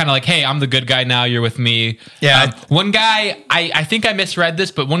 and it's kind of like, hey, I'm the good guy now, you're with me. Yeah. One guy, I think I misread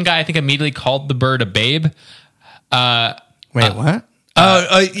this, but one guy I think immediately called the bird a babe. Wait, what?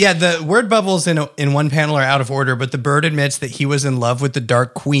 Yeah, the word bubbles in one panel are out of order, but the bird admits that he was in love with the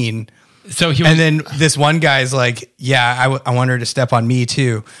Dark Queen. So and then this one guy's like, yeah, I want her to step on me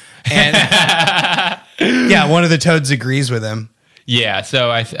too. And yeah, one of the toads agrees with him. Yeah. So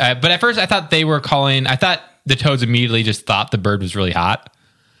but at first I thought the toads immediately just thought the bird was really hot.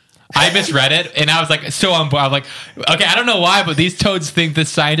 I misread it and I was like, so on board. I'm like, okay, I don't know why, but these toads think this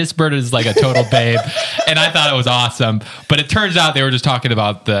scientist bird is like a total babe. And I thought it was awesome. But it turns out they were just talking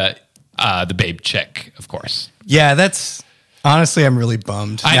about the babe chick, of course. Yeah, that's honestly, I'm really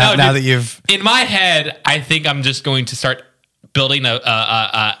bummed. Now that you've. In my head, I think I'm just going to start building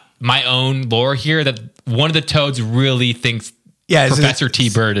my own lore here that one of the toads really thinks Professor T.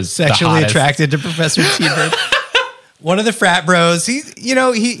 Bird is sexually attracted to Professor T. Bird. One of the frat bros.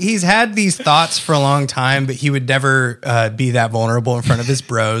 He's had these thoughts for a long time, but he would never be that vulnerable in front of his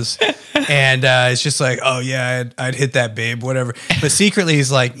bros. And it's just like, oh yeah, I'd hit that babe, whatever. But secretly,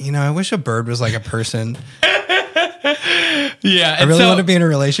 he's like, I wish a bird was like a person. Yeah, I really want to be in a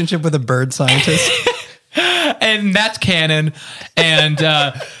relationship with a bird scientist. And that's canon. And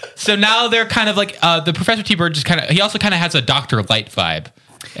so now they're kind of like the Professor T. Bird he also kind of has a Dr. Light vibe.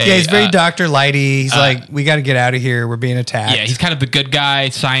 Yeah, he's very Dr. Lighty. He's like, we got to get out of here. We're being attacked. Yeah, he's kind of the good guy,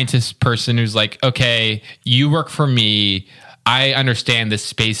 scientist person who's like, okay, you work for me. I understand this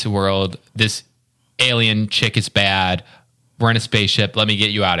space world. This alien chick is bad. We're in a spaceship. Let me get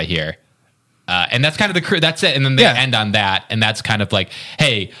you out of here. And that's kind of the crew. That's it. And then they end on that. And that's kind of like,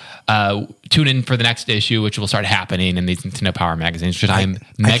 hey, tune in for the next issue, which will start happening in these Nintendo Power magazines, which I'm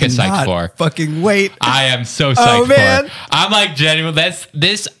mega psyched for. Fucking wait. I am so psyched for. I'm like, genuinely,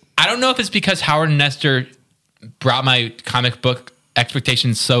 this. I don't know if it's because Howard and Nestor brought my comic book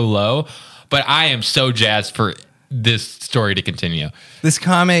expectations so low, but I am so jazzed for this story to continue. This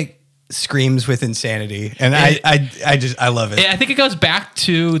comic screams with insanity, and I love it. I think it goes back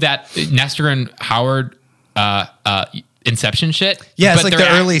to that Nestor and Howard Inception shit. Yeah, it's like the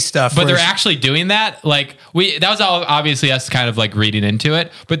early stuff. But they're actually doing that. Like that was all obviously us kind of like reading into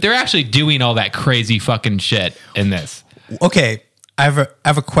it, but they're actually doing all that crazy fucking shit in this. Okay, I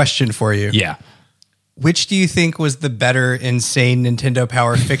have a question for you. Yeah. Which do you think was the better insane Nintendo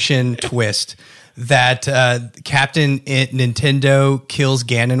Power fiction twist? That Captain Nintendo kills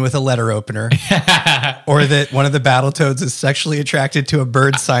Ganon with a letter opener, or that one of the Battletoads is sexually attracted to a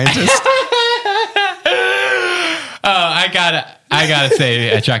bird scientist? I gotta say,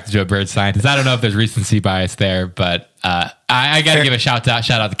 attracted to a bird scientist. I don't know if there's recency bias there, but I gotta give a shout out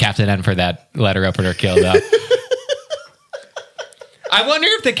to Captain N for that letter opener kill, though. I wonder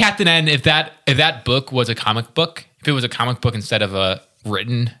if the Captain N, if that book was a comic book, if it was a comic book instead of a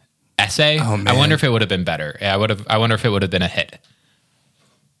written essay, I wonder if it would have been better. I wonder if it would have been a hit.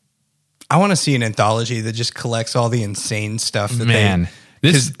 I want to see an anthology that just collects all the insane stuff that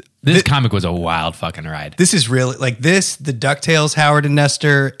This comic was a wild fucking ride. This is really like this, the DuckTales, Howard and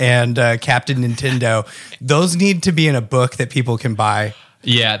Nestor, and Captain Nintendo. Those need to be in a book that people can buy.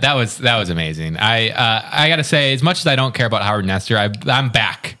 Yeah, that was amazing. I gotta say, as much as I don't care about Howard and Nestor, I'm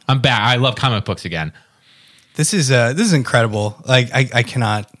back. I love comic books again. This is incredible. Like I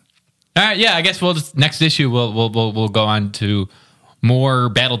cannot. All right, yeah. I guess next issue we'll go on to more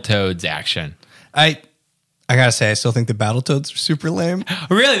Battletoads action. I gotta say, I still think the Battletoads are super lame.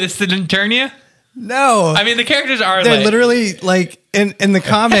 Really? This didn't turn you? No. I mean, the characters are they're literally like in the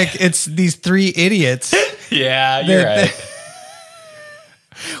comic, it's these 3 idiots. Yeah, you're right.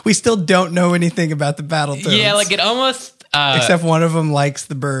 We still don't know anything about the Battletoads. Yeah, like it almost... except one of them likes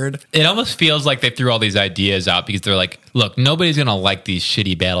the bird. It almost feels like they threw all these ideas out because they're like, look, nobody's going to like these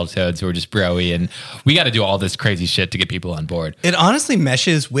shitty Battletoads who are just broy, and we got to do all this crazy shit to get people on board. It honestly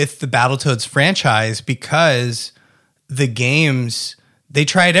meshes with the Battletoads franchise because the games, they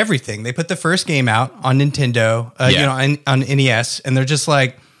tried everything. They put the first game out on Nintendo, on NES, and they're just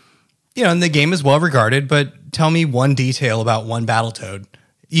like, and the game is well regarded, but tell me one detail about one Battletoad.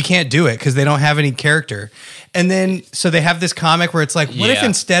 you can't do it because they don't have any character. And then, so they have this comic where it's like, what if Yeah.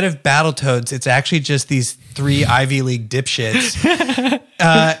 instead of Battletoads, it's actually just these 3 Ivy League dipshits?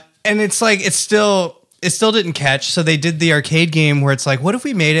 And it's like, it still didn't catch. So they did the arcade game where it's like, what if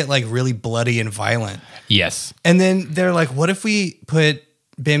we made it like really bloody and violent? Yes. And then they're like, what if we put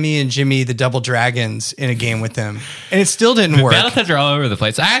Bimmy and Jimmy, the Double Dragons, in a game with them? And it still didn't work. Battletoads are all over the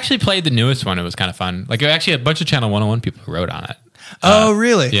place. I actually played the newest one. It was kind of fun. Like, actually, a bunch of Channel 101 people who wrote on it. Oh,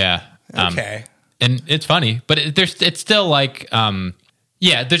 really? Yeah. Okay. And it's funny, but it's still like,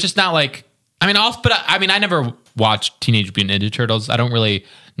 yeah, there's just not like, I mean, I never watched Teenage Mutant Ninja Turtles. I don't really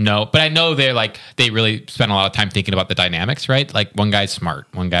know, but I know they really spend a lot of time thinking about the dynamics, right? Like one guy's smart,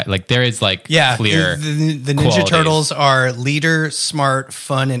 one guy, like there is like clear. The Ninja qualities. Turtles are leader, smart,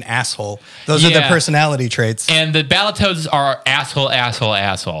 fun, and asshole. Those are their Yeah. personality traits. And the Battletoads are asshole.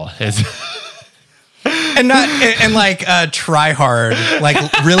 And like try hard, like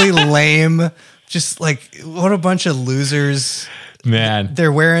really lame. Just like what a bunch of losers. Man.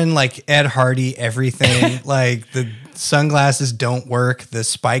 They're wearing like Ed Hardy everything. Like the sunglasses don't work. The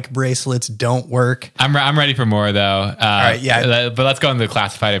spike bracelets don't work. I'm ready for more though. All right, yeah. But let's go into the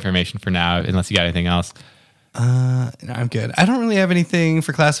classified information for now, unless you got anything else. No, I'm good. I don't really have anything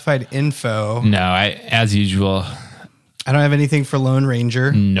for classified info. No, as usual. I don't have anything for Lone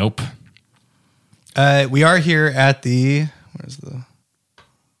Ranger. Nope. We are here at the where's the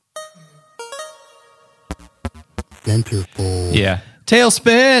Centerfold. Yeah.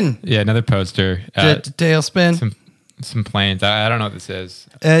 Tailspin. Yeah, another poster. Tailspin. Some planes. I don't know what this is.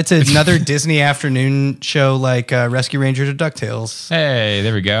 It's another Disney afternoon show like Rescue Rangers or DuckTales. Hey,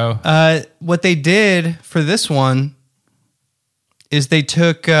 there we go. What they did for this one is they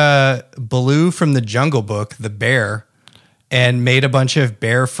took Baloo from the Jungle Book, the bear, and made a bunch of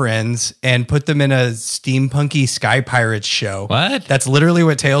bear friends and put them in a steampunky Sky Pirates show. What? That's literally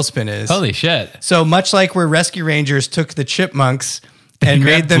what Tailspin is. Holy shit. So much like where Rescue Rangers took the chipmunks and made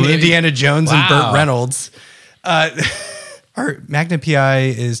grabbed them Baloo. Indiana Jones and Wow. Burt Reynolds. Our Magnum PI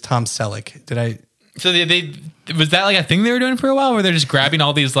is Tom Selleck. Did I? So they was that like a thing they were doing for a while where they're just grabbing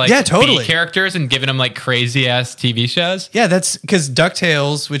all these like Yeah, totally. B characters and giving them like crazy ass TV shows? Yeah, that's because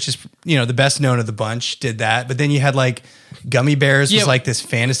DuckTales, which is the best known of the bunch, did that. But then you had like Gummy Bears was like this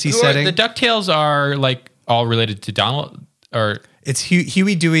fantasy setting. The DuckTales are like all related to Donald or It's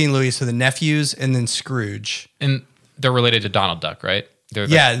Huey, Dewey, and Louie, so the nephews, and then Scrooge. and they're related to Donald Duck, right?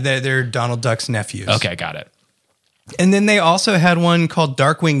 They're Donald Duck's nephews. Okay, got it. And then they also had one called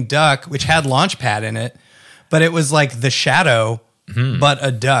Darkwing Duck, which had Launchpad in it, but it was like the Shadow, but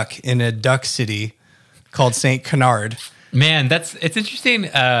a duck in a duck city called St. Canard. Man, it's interesting.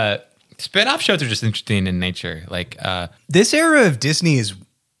 Spin-off shows are just interesting in nature. Like, This era of Disney is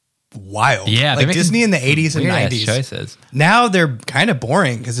wild. yeah, like Disney in the 80s and weird-ass 90s. choices. Now they're kind of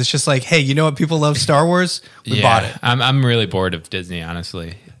boring because it's just like, hey, you know what? People love Star Wars. We bought it. I'm really bored of Disney,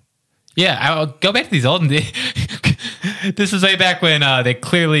 honestly. Yeah, I'll go back to these olden days. This is way back when they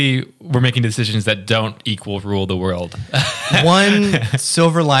clearly were making decisions that don't equal rule the world. One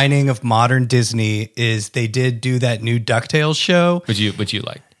silver lining of modern Disney is they did do that new DuckTales show. Would you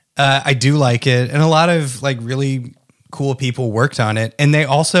like? I do like it, and a lot of like really cool people worked on it, and they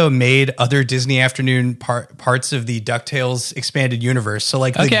also made other Disney afternoon parts of the DuckTales expanded universe. So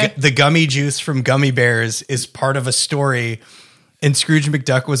like the gummy juice from Gummy Bears is part of a story, and Scrooge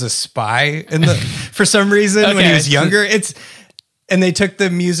McDuck was a spy for some reason when he was younger. And they took the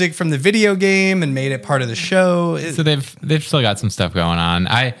music from the video game and made it part of the show. So they've still got some stuff going on.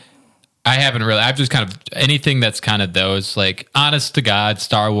 I haven't really. I've just kind of anything that's kind of those like honest to God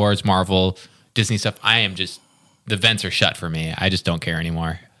Star Wars, Marvel, Disney stuff. The vents are shut for me. I just don't care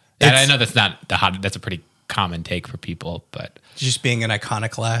anymore. And I know that's not that's a pretty common take for people, but Just being an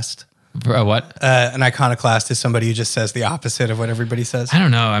iconoclast. What? An iconoclast is somebody who just says the opposite of what everybody says. I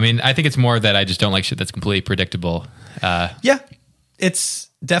don't know. I mean, I think it's more that I just don't like shit that's completely predictable. Yeah, it's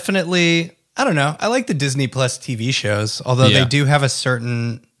definitely, I don't know. I like the Disney Plus TV shows, although they do have a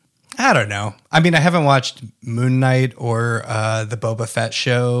certain, I don't know. I mean, I haven't watched Moon Knight or the Boba Fett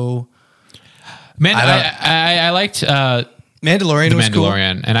show. Man, I liked Mandalorian was cool.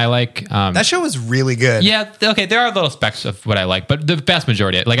 Mandalorian, and I like That show was really good. Yeah, okay. There are little specks of what I like, but the vast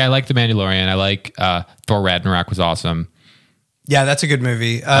majority, like I like the Mandalorian. I like Thor Ragnarok was awesome. Yeah, that's a good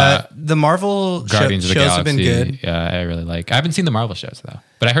movie. The Marvel Guardians of the shows Galaxy have been good. Yeah, I really like. I haven't seen the Marvel shows though,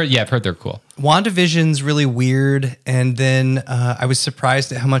 but I've heard they're cool. WandaVision's really weird, and then I was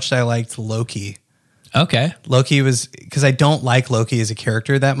surprised at how much I liked Loki. Okay. Loki was, because I don't like Loki as a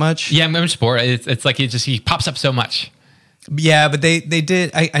character that much. Yeah, I'm just bored. It's like he pops up so much. Yeah, but they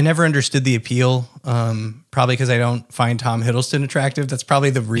did. I never understood the appeal. Probably because I don't find Tom Hiddleston attractive. That's probably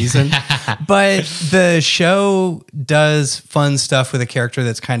the reason. But the show does fun stuff with a character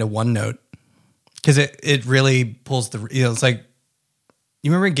that's kind of one note. Because it really pulls it's like,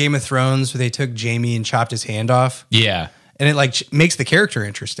 you remember in Game of Thrones where they took Jaime and chopped his hand off? Yeah. And it like makes the character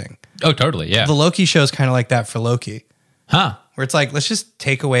interesting. Oh, totally. Yeah. The Loki show is kind of like that for Loki. Huh. Where it's like, let's just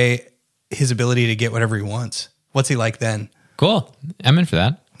take away his ability to get whatever he wants. What's he like then? Cool. I'm in for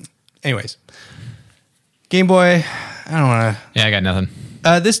that. Anyways. Game Boy, I don't want to... Yeah, I got nothing.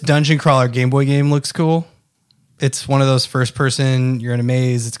 This dungeon crawler Game Boy game looks cool. It's one of those first person, you're in a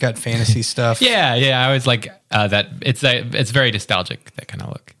maze, it's got fantasy stuff. Yeah. I always like that. It's very nostalgic, that kind of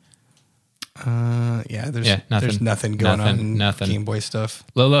look. There's nothing going on in Game Boy stuff.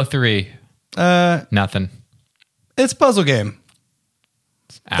 Lolo 3. Nothing. It's a puzzle game.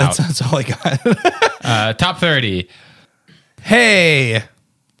 Out. That's all I got. Top 30. Hey.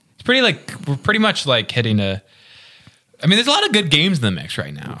 It's we're pretty much like hitting a... I mean, there's a lot of good games in the mix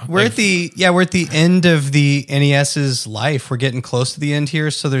right now. We're at the end of the NES's life. We're getting close to the end here,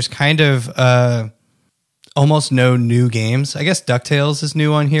 so there's kind of almost no new games. I guess DuckTales is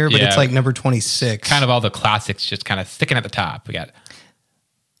new on here, but it's like number 26. Kind of all the classics just kind of sticking at the top. We got...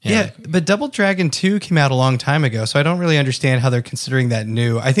 Yeah, but Double Dragon 2 came out a long time ago, so I don't really understand how they're considering that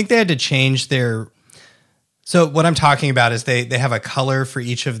new. I think they had to change their... So what I'm talking about is they have a color for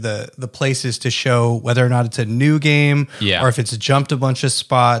each of the places to show whether or not it's a new game, or if it's jumped a bunch of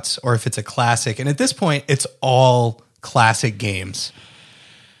spots, or if it's a classic. And at this point, it's all classic games.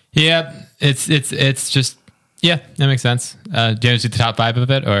 Yeah, it's just... Yeah, that makes sense. Do you want to do the top 5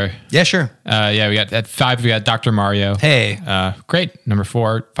 of it? Or yeah, sure. We got at 5, we got Dr. Mario. Hey. Great. Number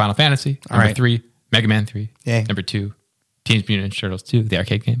 4, Final Fantasy. Number 3, Mega Man 3. Yay. Number 2, Teenage Mutant Ninja Turtles 2, the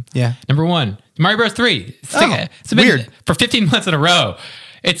arcade game. Yeah. Number 1, Mario Bros. 3. It's weird. For 15 months in a row.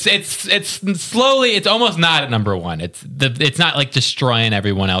 It's slowly, it's almost not at number 1. It's not like destroying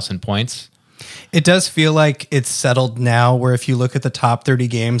everyone else in points. It does feel like it's settled now, where if you look at the top 30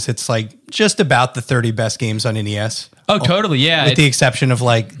 games, it's like just about the 30 best games on NES. Oh, totally, yeah. With the exception of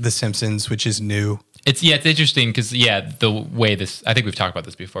like The Simpsons, which is new. It's interesting because, the way this, I think we've talked about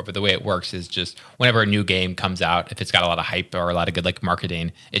this before, but the way it works is just whenever a new game comes out, if it's got a lot of hype or a lot of good like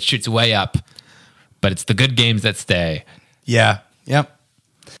marketing, it shoots way up. But it's the good games that stay. Yeah. Yep.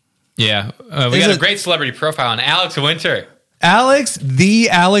 Yeah. We got a great celebrity profile on Alex Winter. Alex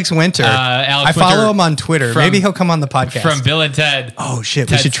Winter. I follow him on Twitter. Maybe he'll come on the podcast. From Bill and Ted. Oh, shit.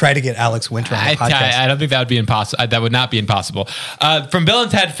 We should try to get Alex Winter on the podcast. I don't think that would be impossible. That would not be impossible. From Bill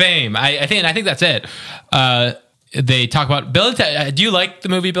and Ted fame, I think that's it. They talk about Bill and Ted. Do you like the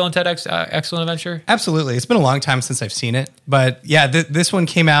movie Bill and Ted Excellent Adventure? Absolutely. It's been a long time since I've seen it. But yeah, this one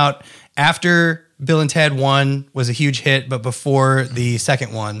came out after Bill and Ted 1 was a huge hit, but before the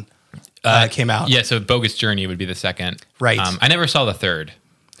second one came out. Yeah, so Bogus Journey would be the second. Right. I never saw the third.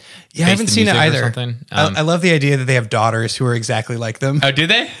 Yeah, I haven't seen it either. I love the idea that they have daughters who are exactly like them. Oh, do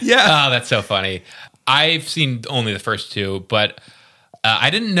they? Yeah. Oh, that's so funny. I've seen only the first 2, but I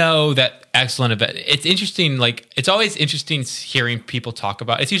didn't know that Excellent Event. It's interesting. Like, it's always interesting hearing people talk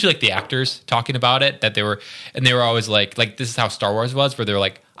about. It's usually like the actors talking about it, that they were always like this is how Star Wars was, where they were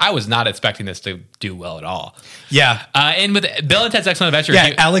like, I was not expecting this to do well at all. Yeah. And with Bill and Ted's Excellent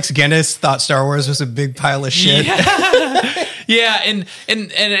Adventure, Alex Guinness thought Star Wars was a big pile of shit. Yeah, and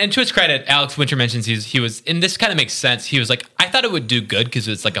to his credit, Alex Winter mentions he was, and this kind of makes sense. He was like, I thought it would do good because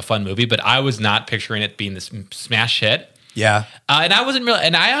it's like a fun movie, but I was not picturing it being this smash hit. Yeah. And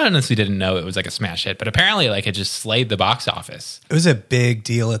I honestly didn't know it was like a smash hit, but apparently like it just slayed the box office. It was a big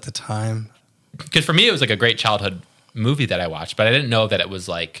deal at the time. Because for me, it was like a great childhood movie that I watched, but I didn't know that it was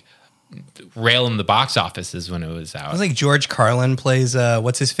like railing the box offices when it was out. It was like George Carlin plays,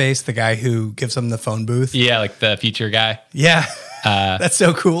 what's his face? The guy who gives him the phone booth. Yeah, like the future guy. Yeah. That's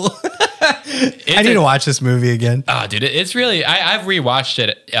so cool. I need to watch this movie again. Oh, dude, it's really, I've rewatched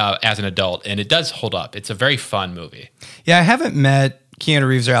it as an adult, and it does hold up. It's a very fun movie. Yeah, I haven't met Keanu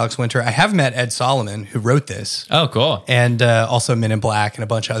Reeves or Alex Winter. I have met Ed Solomon, who wrote this. Oh, cool. And also Men in Black and a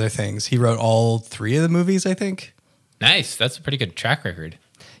bunch of other things. He wrote all 3 of the movies, I think. Nice. That's a pretty good track record.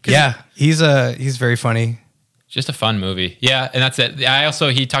 Yeah, he's very funny. Just a fun movie. Yeah, and that's it.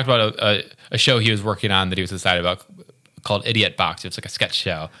 He talked about a show he was working on that he was excited about called Idiot Box. It's like a sketch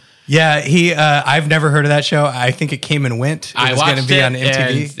show. Yeah, I've never heard of that show. I think it came and went. It was going to be on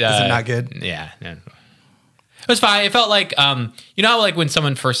MTV. Is it not good? Yeah. No. It was fine. It felt like, you know how like when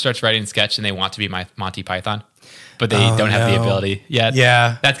someone first starts writing sketch and they want to be Monty Python, but they don't have the ability yet?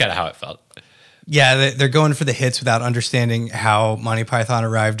 Yeah. That's kind of how it felt. Yeah, they're going for the hits without understanding how Monty Python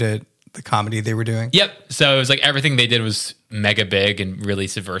arrived at the comedy they were doing. Yep. So it was like everything they did was mega big and really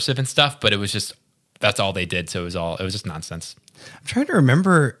subversive and stuff, but it was just, that's all they did. So it was just nonsense. I'm trying to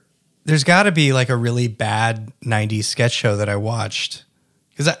remember. There's got to be like a really bad 90s sketch show that I watched.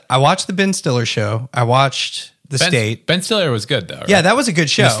 Because I watched the Ben Stiller show. I watched The State. Ben Stiller was good though. Right? Yeah, that was a good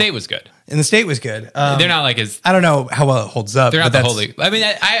show. The State was good. And The State was good. They're not like as, I don't know how well it holds up. they're not but the that's- holy. I mean,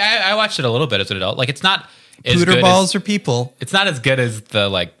 I watched it a little bit as an adult. Like it's not as Pooter good balls as, are people. it's not as good as the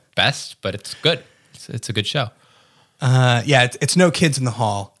like best, but it's good. It's a good show. Yeah, it's no Kids in the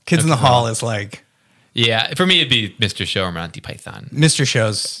Hall. Kids in the Hall is like Yeah, for me it'd be Mr. Show or Monty Python. Mr.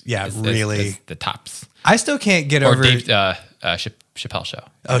 Show's. Yeah, really. is the tops. I still can't get Or over. Dave Chappelle Show.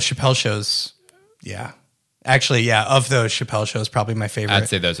 Oh, Chappelle shows. Yeah, actually, yeah. Of those, Chappelle shows probably my favorite. I'd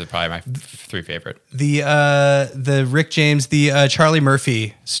say those are probably my three favorite. The Rick James, the Charlie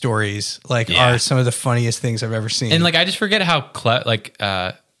Murphy stories, like Yeah. are some of the funniest things I've ever seen. And like I just forget how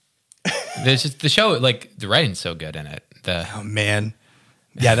there's just the show, like the writing's so good in it. oh man,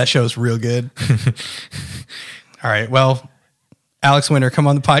 yeah, that show's real good. All right, well, Alex Winter, come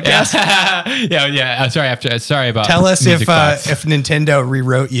on the podcast. yeah. Sorry about. Tell us music bots. if Nintendo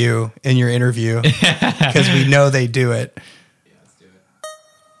rewrote you in your interview, because we know they do it.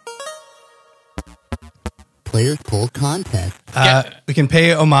 Players Poll Contest. We can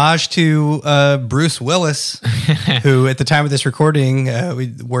pay homage to Bruce Willis, who at the time of this recording,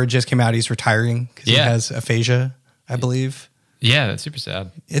 word just came out he's retiring because he Yeah. has aphasia, I believe. Yeah, that's super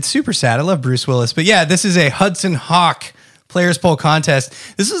sad. It's super sad. I love Bruce Willis. But yeah, this is a Hudson Hawk Players Poll Contest.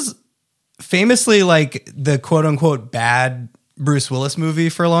 This is famously like the quote unquote bad Bruce Willis movie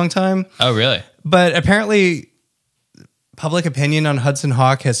for a long time. Oh, really? But apparently public opinion on Hudson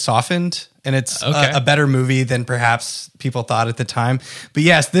Hawk has softened, and it's Okay. a better movie than perhaps people thought at the time. But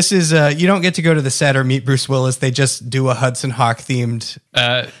yes, this is, you don't get to go to the set or meet Bruce Willis. They just do a Hudson Hawk themed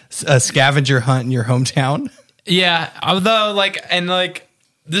a scavenger hunt in your hometown. Yeah, although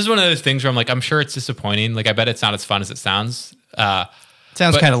this is one of those things where I'm like, I'm sure it's disappointing. Like, I bet it's not as fun as it sounds.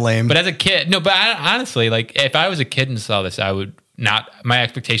 Sounds kind of lame. But as a kid, no. But honestly, like, if I was a kid and saw this, I would not. My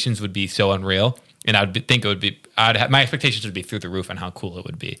expectations would be so unreal, and think it would be. My expectations would be through the roof on how cool it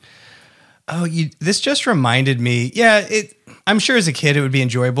would be. Oh, this just reminded me. Yeah, I'm sure as a kid it would be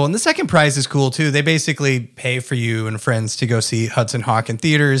enjoyable. And the second prize is cool too. They basically pay for you and friends to go see Hudson Hawk in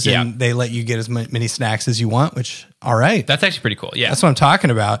theaters, and Yeah. they let you get as many snacks as you want, which, all right. That's actually pretty cool. Yeah, That's what I'm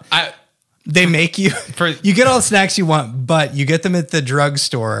talking about. They make you, you get all the snacks you want, but you get them at the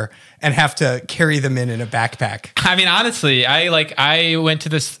drugstore and have to carry them in a backpack. I mean, honestly, I went to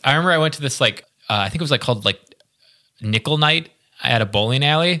this. I remember I went to this I think it was called nickel night at a bowling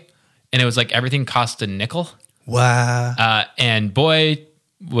alley, and it was like everything cost a nickel. Wow. And boy,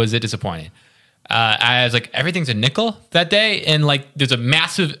 was it disappointing. I was like, everything's a nickel that day, and there's a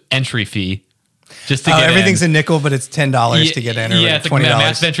massive entry fee just to get everything's in. a nickel, but it's $10 to get in, or yeah, it's like $20. a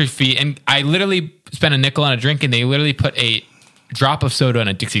massive entry fee, and I literally spent a nickel on a drink, and they literally put a drop of soda in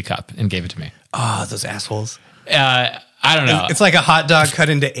a Dixie cup and gave it to me. Oh, those assholes. I don't know. It's like a hot dog cut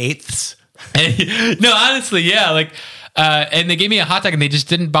into eighths. No, honestly, yeah. And they gave me a hot dog and they just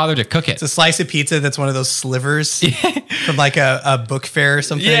didn't bother to cook it. It's a slice of pizza that's one of those slivers from like a book fair or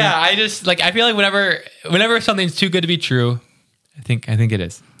something. Yeah, I just I feel like whenever something's too good to be true, I think it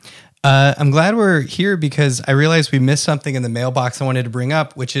is. I'm glad we're here because I realized we missed something in the mailbox I wanted to bring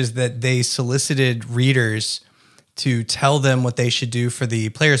up, which is that they solicited readers to tell them what they should do for the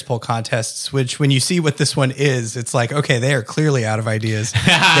Players Poll contests, which when you see what this one is, it's like, okay, they are clearly out of ideas.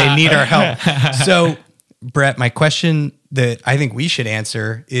 They need our help. So, Brett, my question that I think we should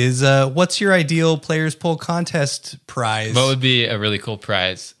answer is, what's your ideal Players Poll contest prize? What would be a really cool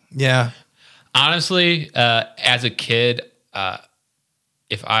prize? Yeah. Honestly, as a kid,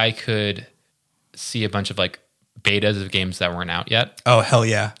 if I could see a bunch of betas of games that weren't out yet, Oh, hell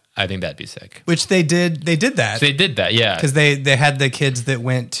yeah. I think that'd be sick. Which they did. They did that. So they did that, yeah. Because they had the kids that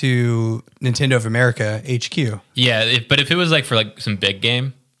went to Nintendo of America HQ. Yeah, but if it was for some big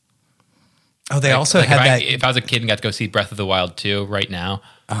game. Oh, they also had that. If I was a kid and got to go see Breath of the Wild 2 right now,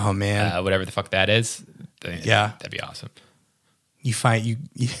 Oh man, whatever the fuck that is, Yeah. that'd be awesome. you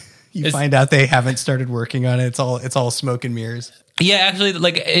find out they haven't started working on it. It's all smoke and mirrors. Yeah, actually,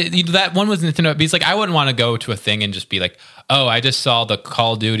 that one was Nintendo. Because I wouldn't want to go to a thing and just be like, "Oh, I just saw the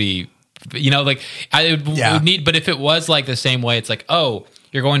Call of Duty." I would need. But if it was the same way, it's like, "Oh,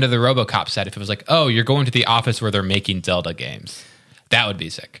 you're going to the RoboCop set." If it was like, "Oh, you're going to the office where they're making Zelda games," that would be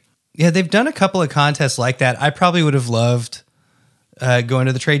sick. Yeah, they've done a couple of contests like that. I probably would have loved going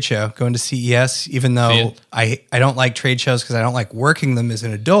to the trade show, going to CES, even though I don't like trade shows because I don't like working them as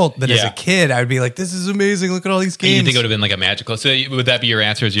an adult. But as a kid, I would be like, "This is amazing! Look at all these games." You think it would have been a magical? So would that be your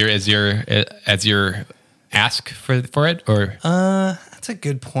answer? As your ask for it, or That's a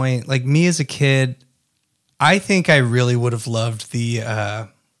good point. Like me as a kid, I think I really would have loved the.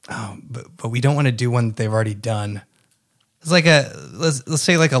 But we don't want to do one that they've already done. It's like let's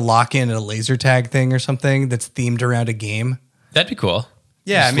say like a lock-in and a laser tag thing or something that's themed around a game. that'd be cool.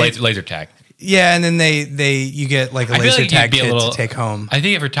 Yeah, Just I mean- laser tag. Yeah, and then you get like a I feel laser like tag you'd be kit a little to take home. I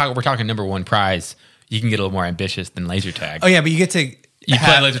think if we're talking number one prize, you can get a little more ambitious than laser tag. Oh yeah, but you get to You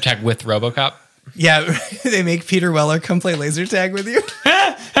play laser tag with RoboCop. Yeah, they make Peter Weller come play laser tag with you.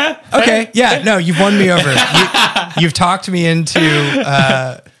 Okay, yeah, no, you've won me over. You've talked me into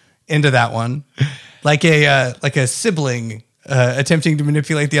that one, like a sibling attempting to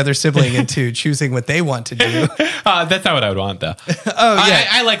manipulate the other sibling into choosing what they want to do. That's not what I would want, though. Oh yeah,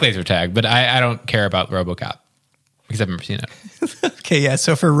 I like laser tag, but I don't care about RoboCop because I've never seen it. okay, yeah.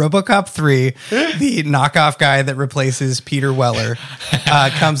 So for RoboCop 3, the knockoff guy that replaces Peter Weller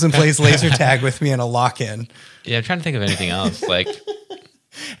comes and plays laser tag with me in a lock-in, Yeah, I'm trying to think of anything else. Like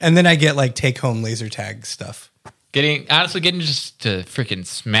and then I get like take-home laser tag stuff. getting just to freaking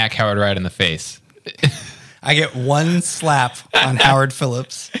smack Howard right in the face. I get one slap on Howard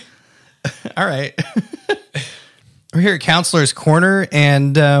Phillips. All right. We're here at Counselor's Corner,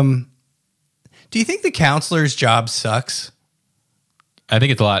 and do you think the counselor's job sucks? I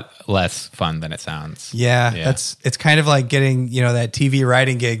think it's a lot less fun than it sounds. Yeah. It's kind of like getting, that TV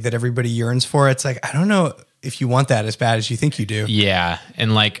writing gig that everybody yearns for. It's like, I don't know if you want that as bad as you think you do. Yeah,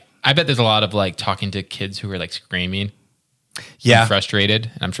 and like I bet there's a lot of like talking to kids who are like screaming, Yeah. and frustrated,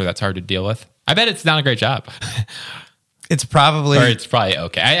 and I'm sure that's hard to deal with. I bet it's not a great job. It's probably Or it's probably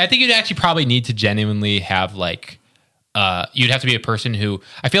okay. I think you'd actually probably need to genuinely have like, you'd have to be a person who,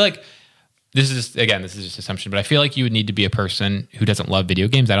 I feel like this is just assumption, but I feel like you would need to be a person who doesn't love video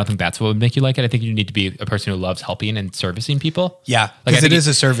games. I don't think that's what would make you like it. I think you need to be a person who loves helping and servicing people. Yeah, Like, because I it think is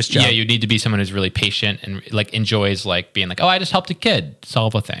a service job. Yeah, you need to be someone who's really patient and like enjoys like being like, oh, I just helped a kid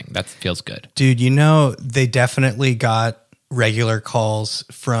solve a thing. That feels good. Dude, they definitely got regular calls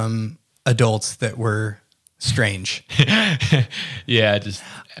from adults that were strange. Yeah, just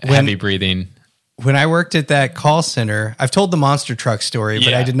heavy breathing. When I worked at that call center, I've told the monster truck story, but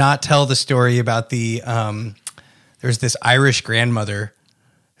Yeah. I did not tell the story about there's this Irish grandmother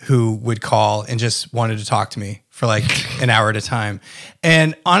who would call and just wanted to talk to me for like an hour at a time.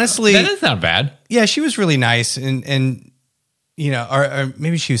 And honestly, That doesn't sound bad. yeah, she was really nice. And or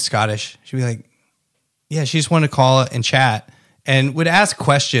maybe she was Scottish. She'd be like, yeah, she just wanted to call and chat and would ask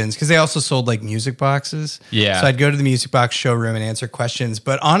questions because they also sold like music boxes. Yeah. So I'd go to the music box showroom and answer questions.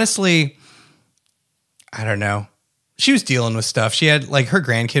 But honestly, I don't know. She was dealing with stuff. She had like her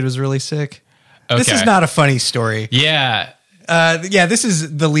grandkid was really sick. This Okay. is not a funny story. Yeah. Yeah, this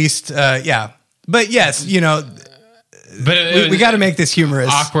is the least. Yeah. But yes, But we got to make this humorous.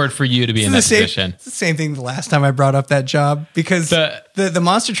 awkward for you to be in that It's the same, position. it's the same thing the last time I brought up that job because the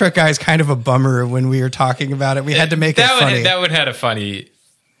monster truck guy is kind of a bummer when we were talking about it. We had to make it funny. That would have a funny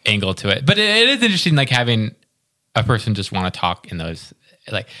angle to it. But it is interesting, like having a person just want to talk in those,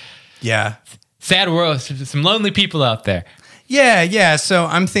 like, yeah. sad world, some lonely people out there. Yeah. So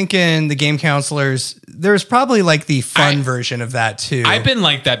I'm thinking the game counselors, there's probably like the fun version of that too. I've been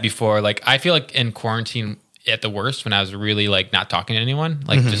like that before. Like, I feel like in quarantine at the worst, when I was really like not talking to anyone,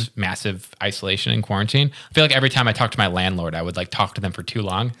 like just massive isolation in quarantine. I feel like every time I talked to my landlord, I would like talk to them for too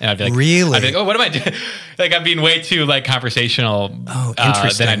long. And I'd be like, Really? I'd be like, oh, what am I doing? Like, I'm being way too like conversational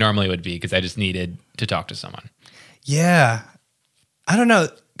interesting. than I normally would be because I just needed to talk to someone. Yeah. I don't know.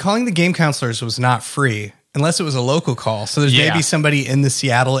 Calling the game counselors was not free unless it was a local call. So there's Yeah. maybe somebody in the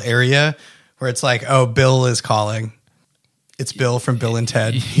Seattle area where it's like, oh, Bill is calling. It's Bill from Bill and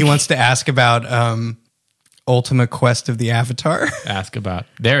Ted. He wants to ask about Ultimate Quest of the Avatar. Ask about.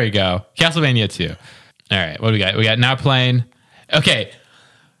 There we go. Castlevania 2. All right. What do we got? We got Now Playing. Okay.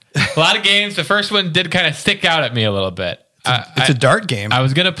 A lot of games. The first one did kind of stick out at me a little bit. It's a dart game. I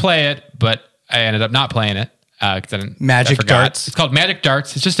was going to play it, but I ended up not playing it. Magic I forgot. Darts? It's called Magic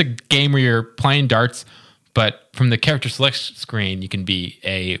Darts. It's just a game where you're playing darts, but from the character select screen, you can be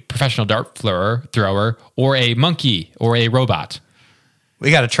a professional dart thrower or a monkey or a robot.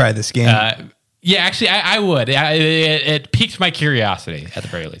 We got to try this game. Yeah, actually, I would. It piqued my curiosity at the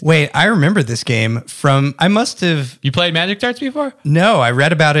very least. Wait, I remember this game from, I must have, You played Magic Darts before? no, I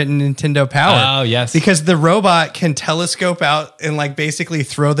read about it in Nintendo Power. Oh, yes. Because the robot can telescope out and like basically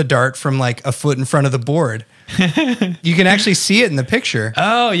throw the dart from like a foot in front of the board. You can actually see it in the picture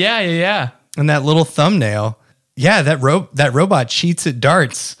Oh, yeah. and that little thumbnail. Yeah, that robot cheats at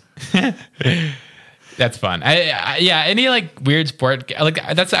darts. That's fun. Yeah, any like weird sport, like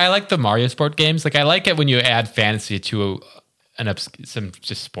I like the Mario sport games. Like I like it when you add fantasy to some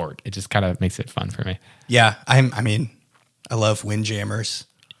just sport. It just kind of makes it fun for me. Yeah, I love Windjammers,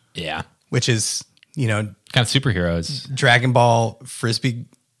 Yeah. which is, Kind of superheroes. Dragon Ball Frisbee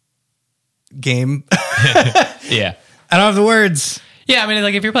game. Yeah. I don't have the words. Yeah, I mean,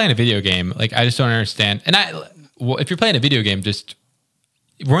 like if you're playing a video game, like I just don't understand. And if you're playing a video game,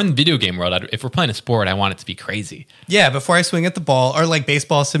 we're in the video game world. If we're playing a sport, I want it to be crazy. Yeah, before I swing at the ball, or like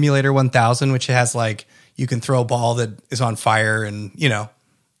Baseball Simulator 1000, which has like you can throw a ball that is on fire, and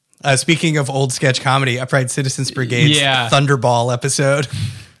speaking of old sketch comedy, Upright Citizens Brigade's Thunderball episode,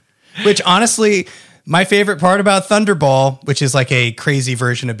 which honestly, my favorite part about Thunderball, which is like a crazy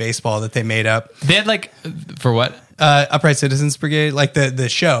version of baseball that they made up. They had like, for what? Upright Citizens Brigade, like the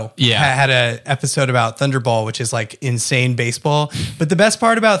show, had a episode about Thunderball, which is like insane baseball. But the best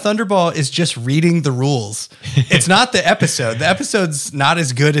part about Thunderball is just reading the rules. It's not the episode. The episode's not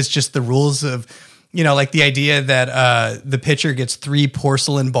as good as just the rules of, like the idea that the pitcher gets 3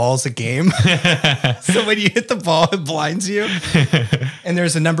 porcelain balls a game. So when you hit the ball, it blinds you. And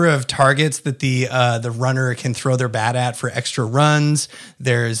there's a number of targets that the runner can throw their bat at for extra runs.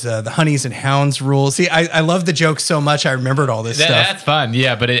 There's the honeys and hounds rule. See, I love the joke so much. I remembered all this stuff. That's fun.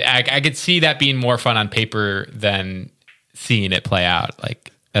 Yeah, but I could see that being more fun on paper than seeing it play out.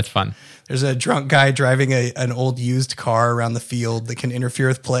 Like, that's fun. There's a drunk guy driving an old used car around the field that can interfere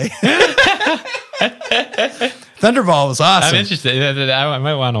with play. Thunderball was awesome. I'm interested. I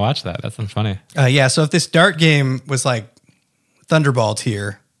might want to watch that. That sounds funny. Yeah, so if this dart game was like Thunderball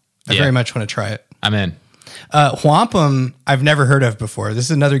tier, I very much want to try it. I'm in. Whomp'em, I've never heard of before. This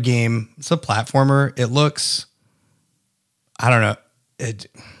is another game. It's a platformer. It looks, I don't know.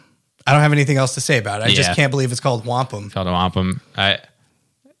 I don't have anything else to say about it. I just can't believe it's called Whomp'em. It's called a Whomp'em.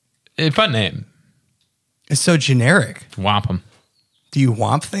 Fun name. It's so generic. Whomp'em. Do you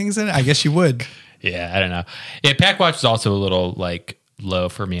whomp things in it? I guess you would. Yeah, I don't know. Yeah, Pack Watch is also a little like low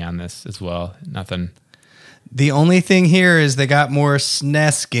for me on this as well. Nothing. The only thing here is they got more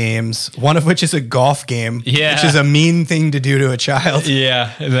SNES games, one of which is a golf game, which is a mean thing to do to a child.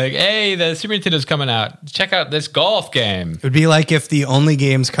 Yeah, like, hey, the Super Nintendo's coming out. Check out this golf game. It would be like if the only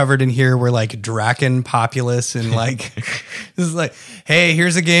games covered in here were like Draken Populous and like, this is like, hey,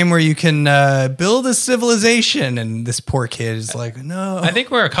 here's a game where you can build a civilization. And this poor kid is like, no. I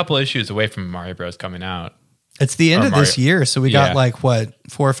think we're a couple issues away from Mario Bros. Coming out. It's the end of this year, so we got like what,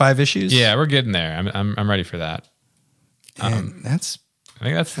 4 or 5 issues? Yeah, we're getting there. I'm ready for that. I think that's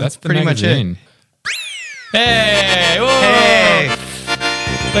pretty much it. Hey, whoa. Hey,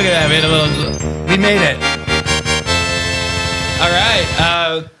 Look at that. we made it. All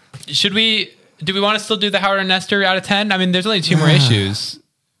right. Do we want to still do the Howard and Nestor out of 10? I mean, there's only 2 more issues.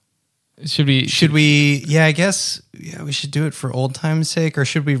 Should we? Yeah, I guess. Yeah, we should do it for old time's sake, or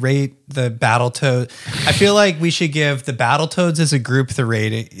should we rate the Battletoads? I feel like we should give the Battletoads as a group the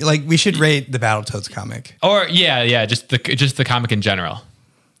rating. Like we should rate the Battletoads comic. Or just the comic in general.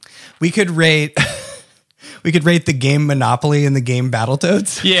 We could rate. We could rate the game Monopoly and the game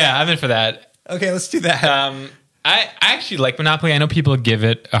Battletoads. Yeah, I'm in for that. Okay, let's do that. I actually like Monopoly. I know people give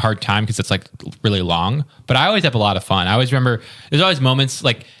it a hard time because it's like really long, but I always have a lot of fun. I always remember there's always moments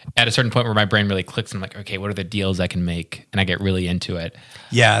like at a certain point where my brain really clicks and I'm like, okay, what are the deals I can make? And I get really into it.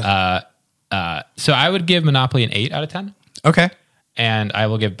 Yeah. So I would give Monopoly an 8 out of 10. Okay. And I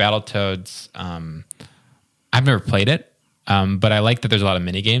will give Battletoads. I've never played it, but I like that there's a lot of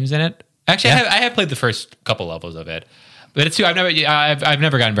mini games in it. Actually, I have played the first couple levels of it, but it's too. I've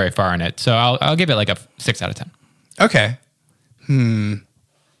never gotten very far in it, so I'll give it like a 6 out of 10. Okay.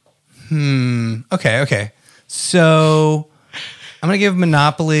 Okay. So I'm gonna give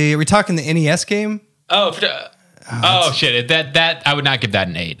Monopoly. Are we talking the NES game? Shit! That I would not give that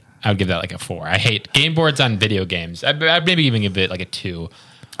an 8. I would give that like a 4. I hate game boards on video games. I'd maybe even give it like a 2.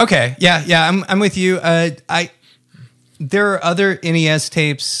 Okay. Yeah. I'm with you. There are other NES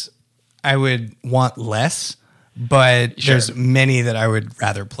tapes I would want less, but there's many that I would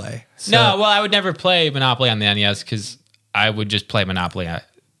rather play. So. No, well, I would never play Monopoly on the NES because I would just play Monopoly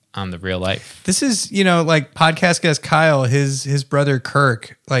on the real life. This is, like podcast guest Kyle, his brother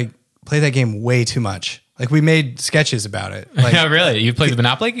Kirk, like play that game way too much. Like we made sketches about it. Like, no, really? You played the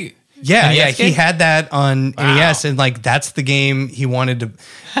Monopoly? Yeah, NES yeah. game? He had that on NES, and like that's the game he wanted to.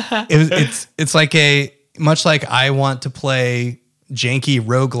 It's like much like I want to play janky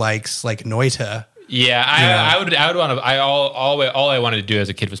roguelikes like Noita. Yeah, I would want to. All I wanted to do as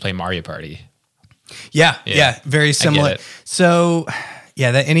a kid was play Mario Party. Yeah, very similar. So,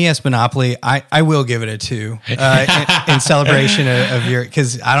 yeah, that NES Monopoly, I will give it a 2 in celebration of your,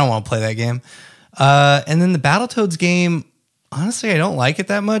 because I don't want to play that game. And then the Battletoads game, Honestly, I don't like it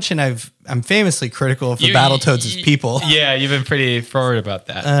that much, and I'm famously critical of the Battletoads as people. Yeah, you've been pretty forward about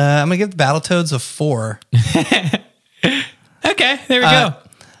that. I'm gonna give the Battletoads a 4. Okay, there we go.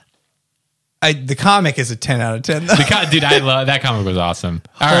 The comic is a 10 out of 10. Though. Dude, I love that comic. Was awesome.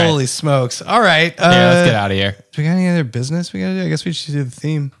 All Holy right. smokes! All right, Yeah, let's get out of here. Do we got any other business we gotta do? I guess we should do the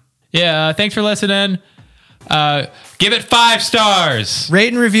theme. Yeah, thanks for listening. Give it 5 stars.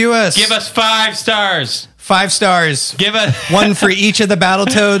 Rate and review us. Give us 5 stars. 5 stars. Give us One for each of the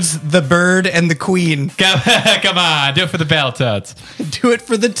Battletoads, the bird, and the queen. Come on, do it for the Battletoads. Do it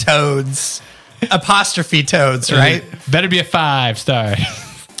for the Toads. Apostrophe Toads, right? Better be a 5-star.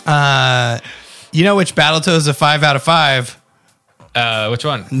 You know which Battletoad is a 5 out of 5? Which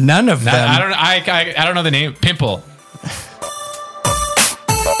one? None of them. I don't know the name. Pimple.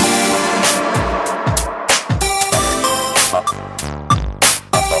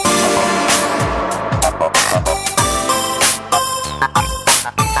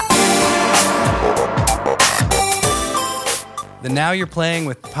 The Now You're Playing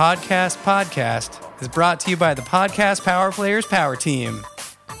with podcast is brought to you by the Podcast Power Players Power Team.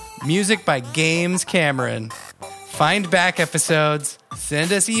 Music by Games Cameron. Find back episodes,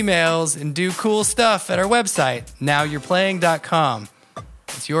 send us emails, and do cool stuff at our website, nowyourplaying.com.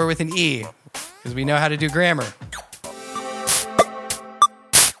 It's your with an E, because we know how to do grammar.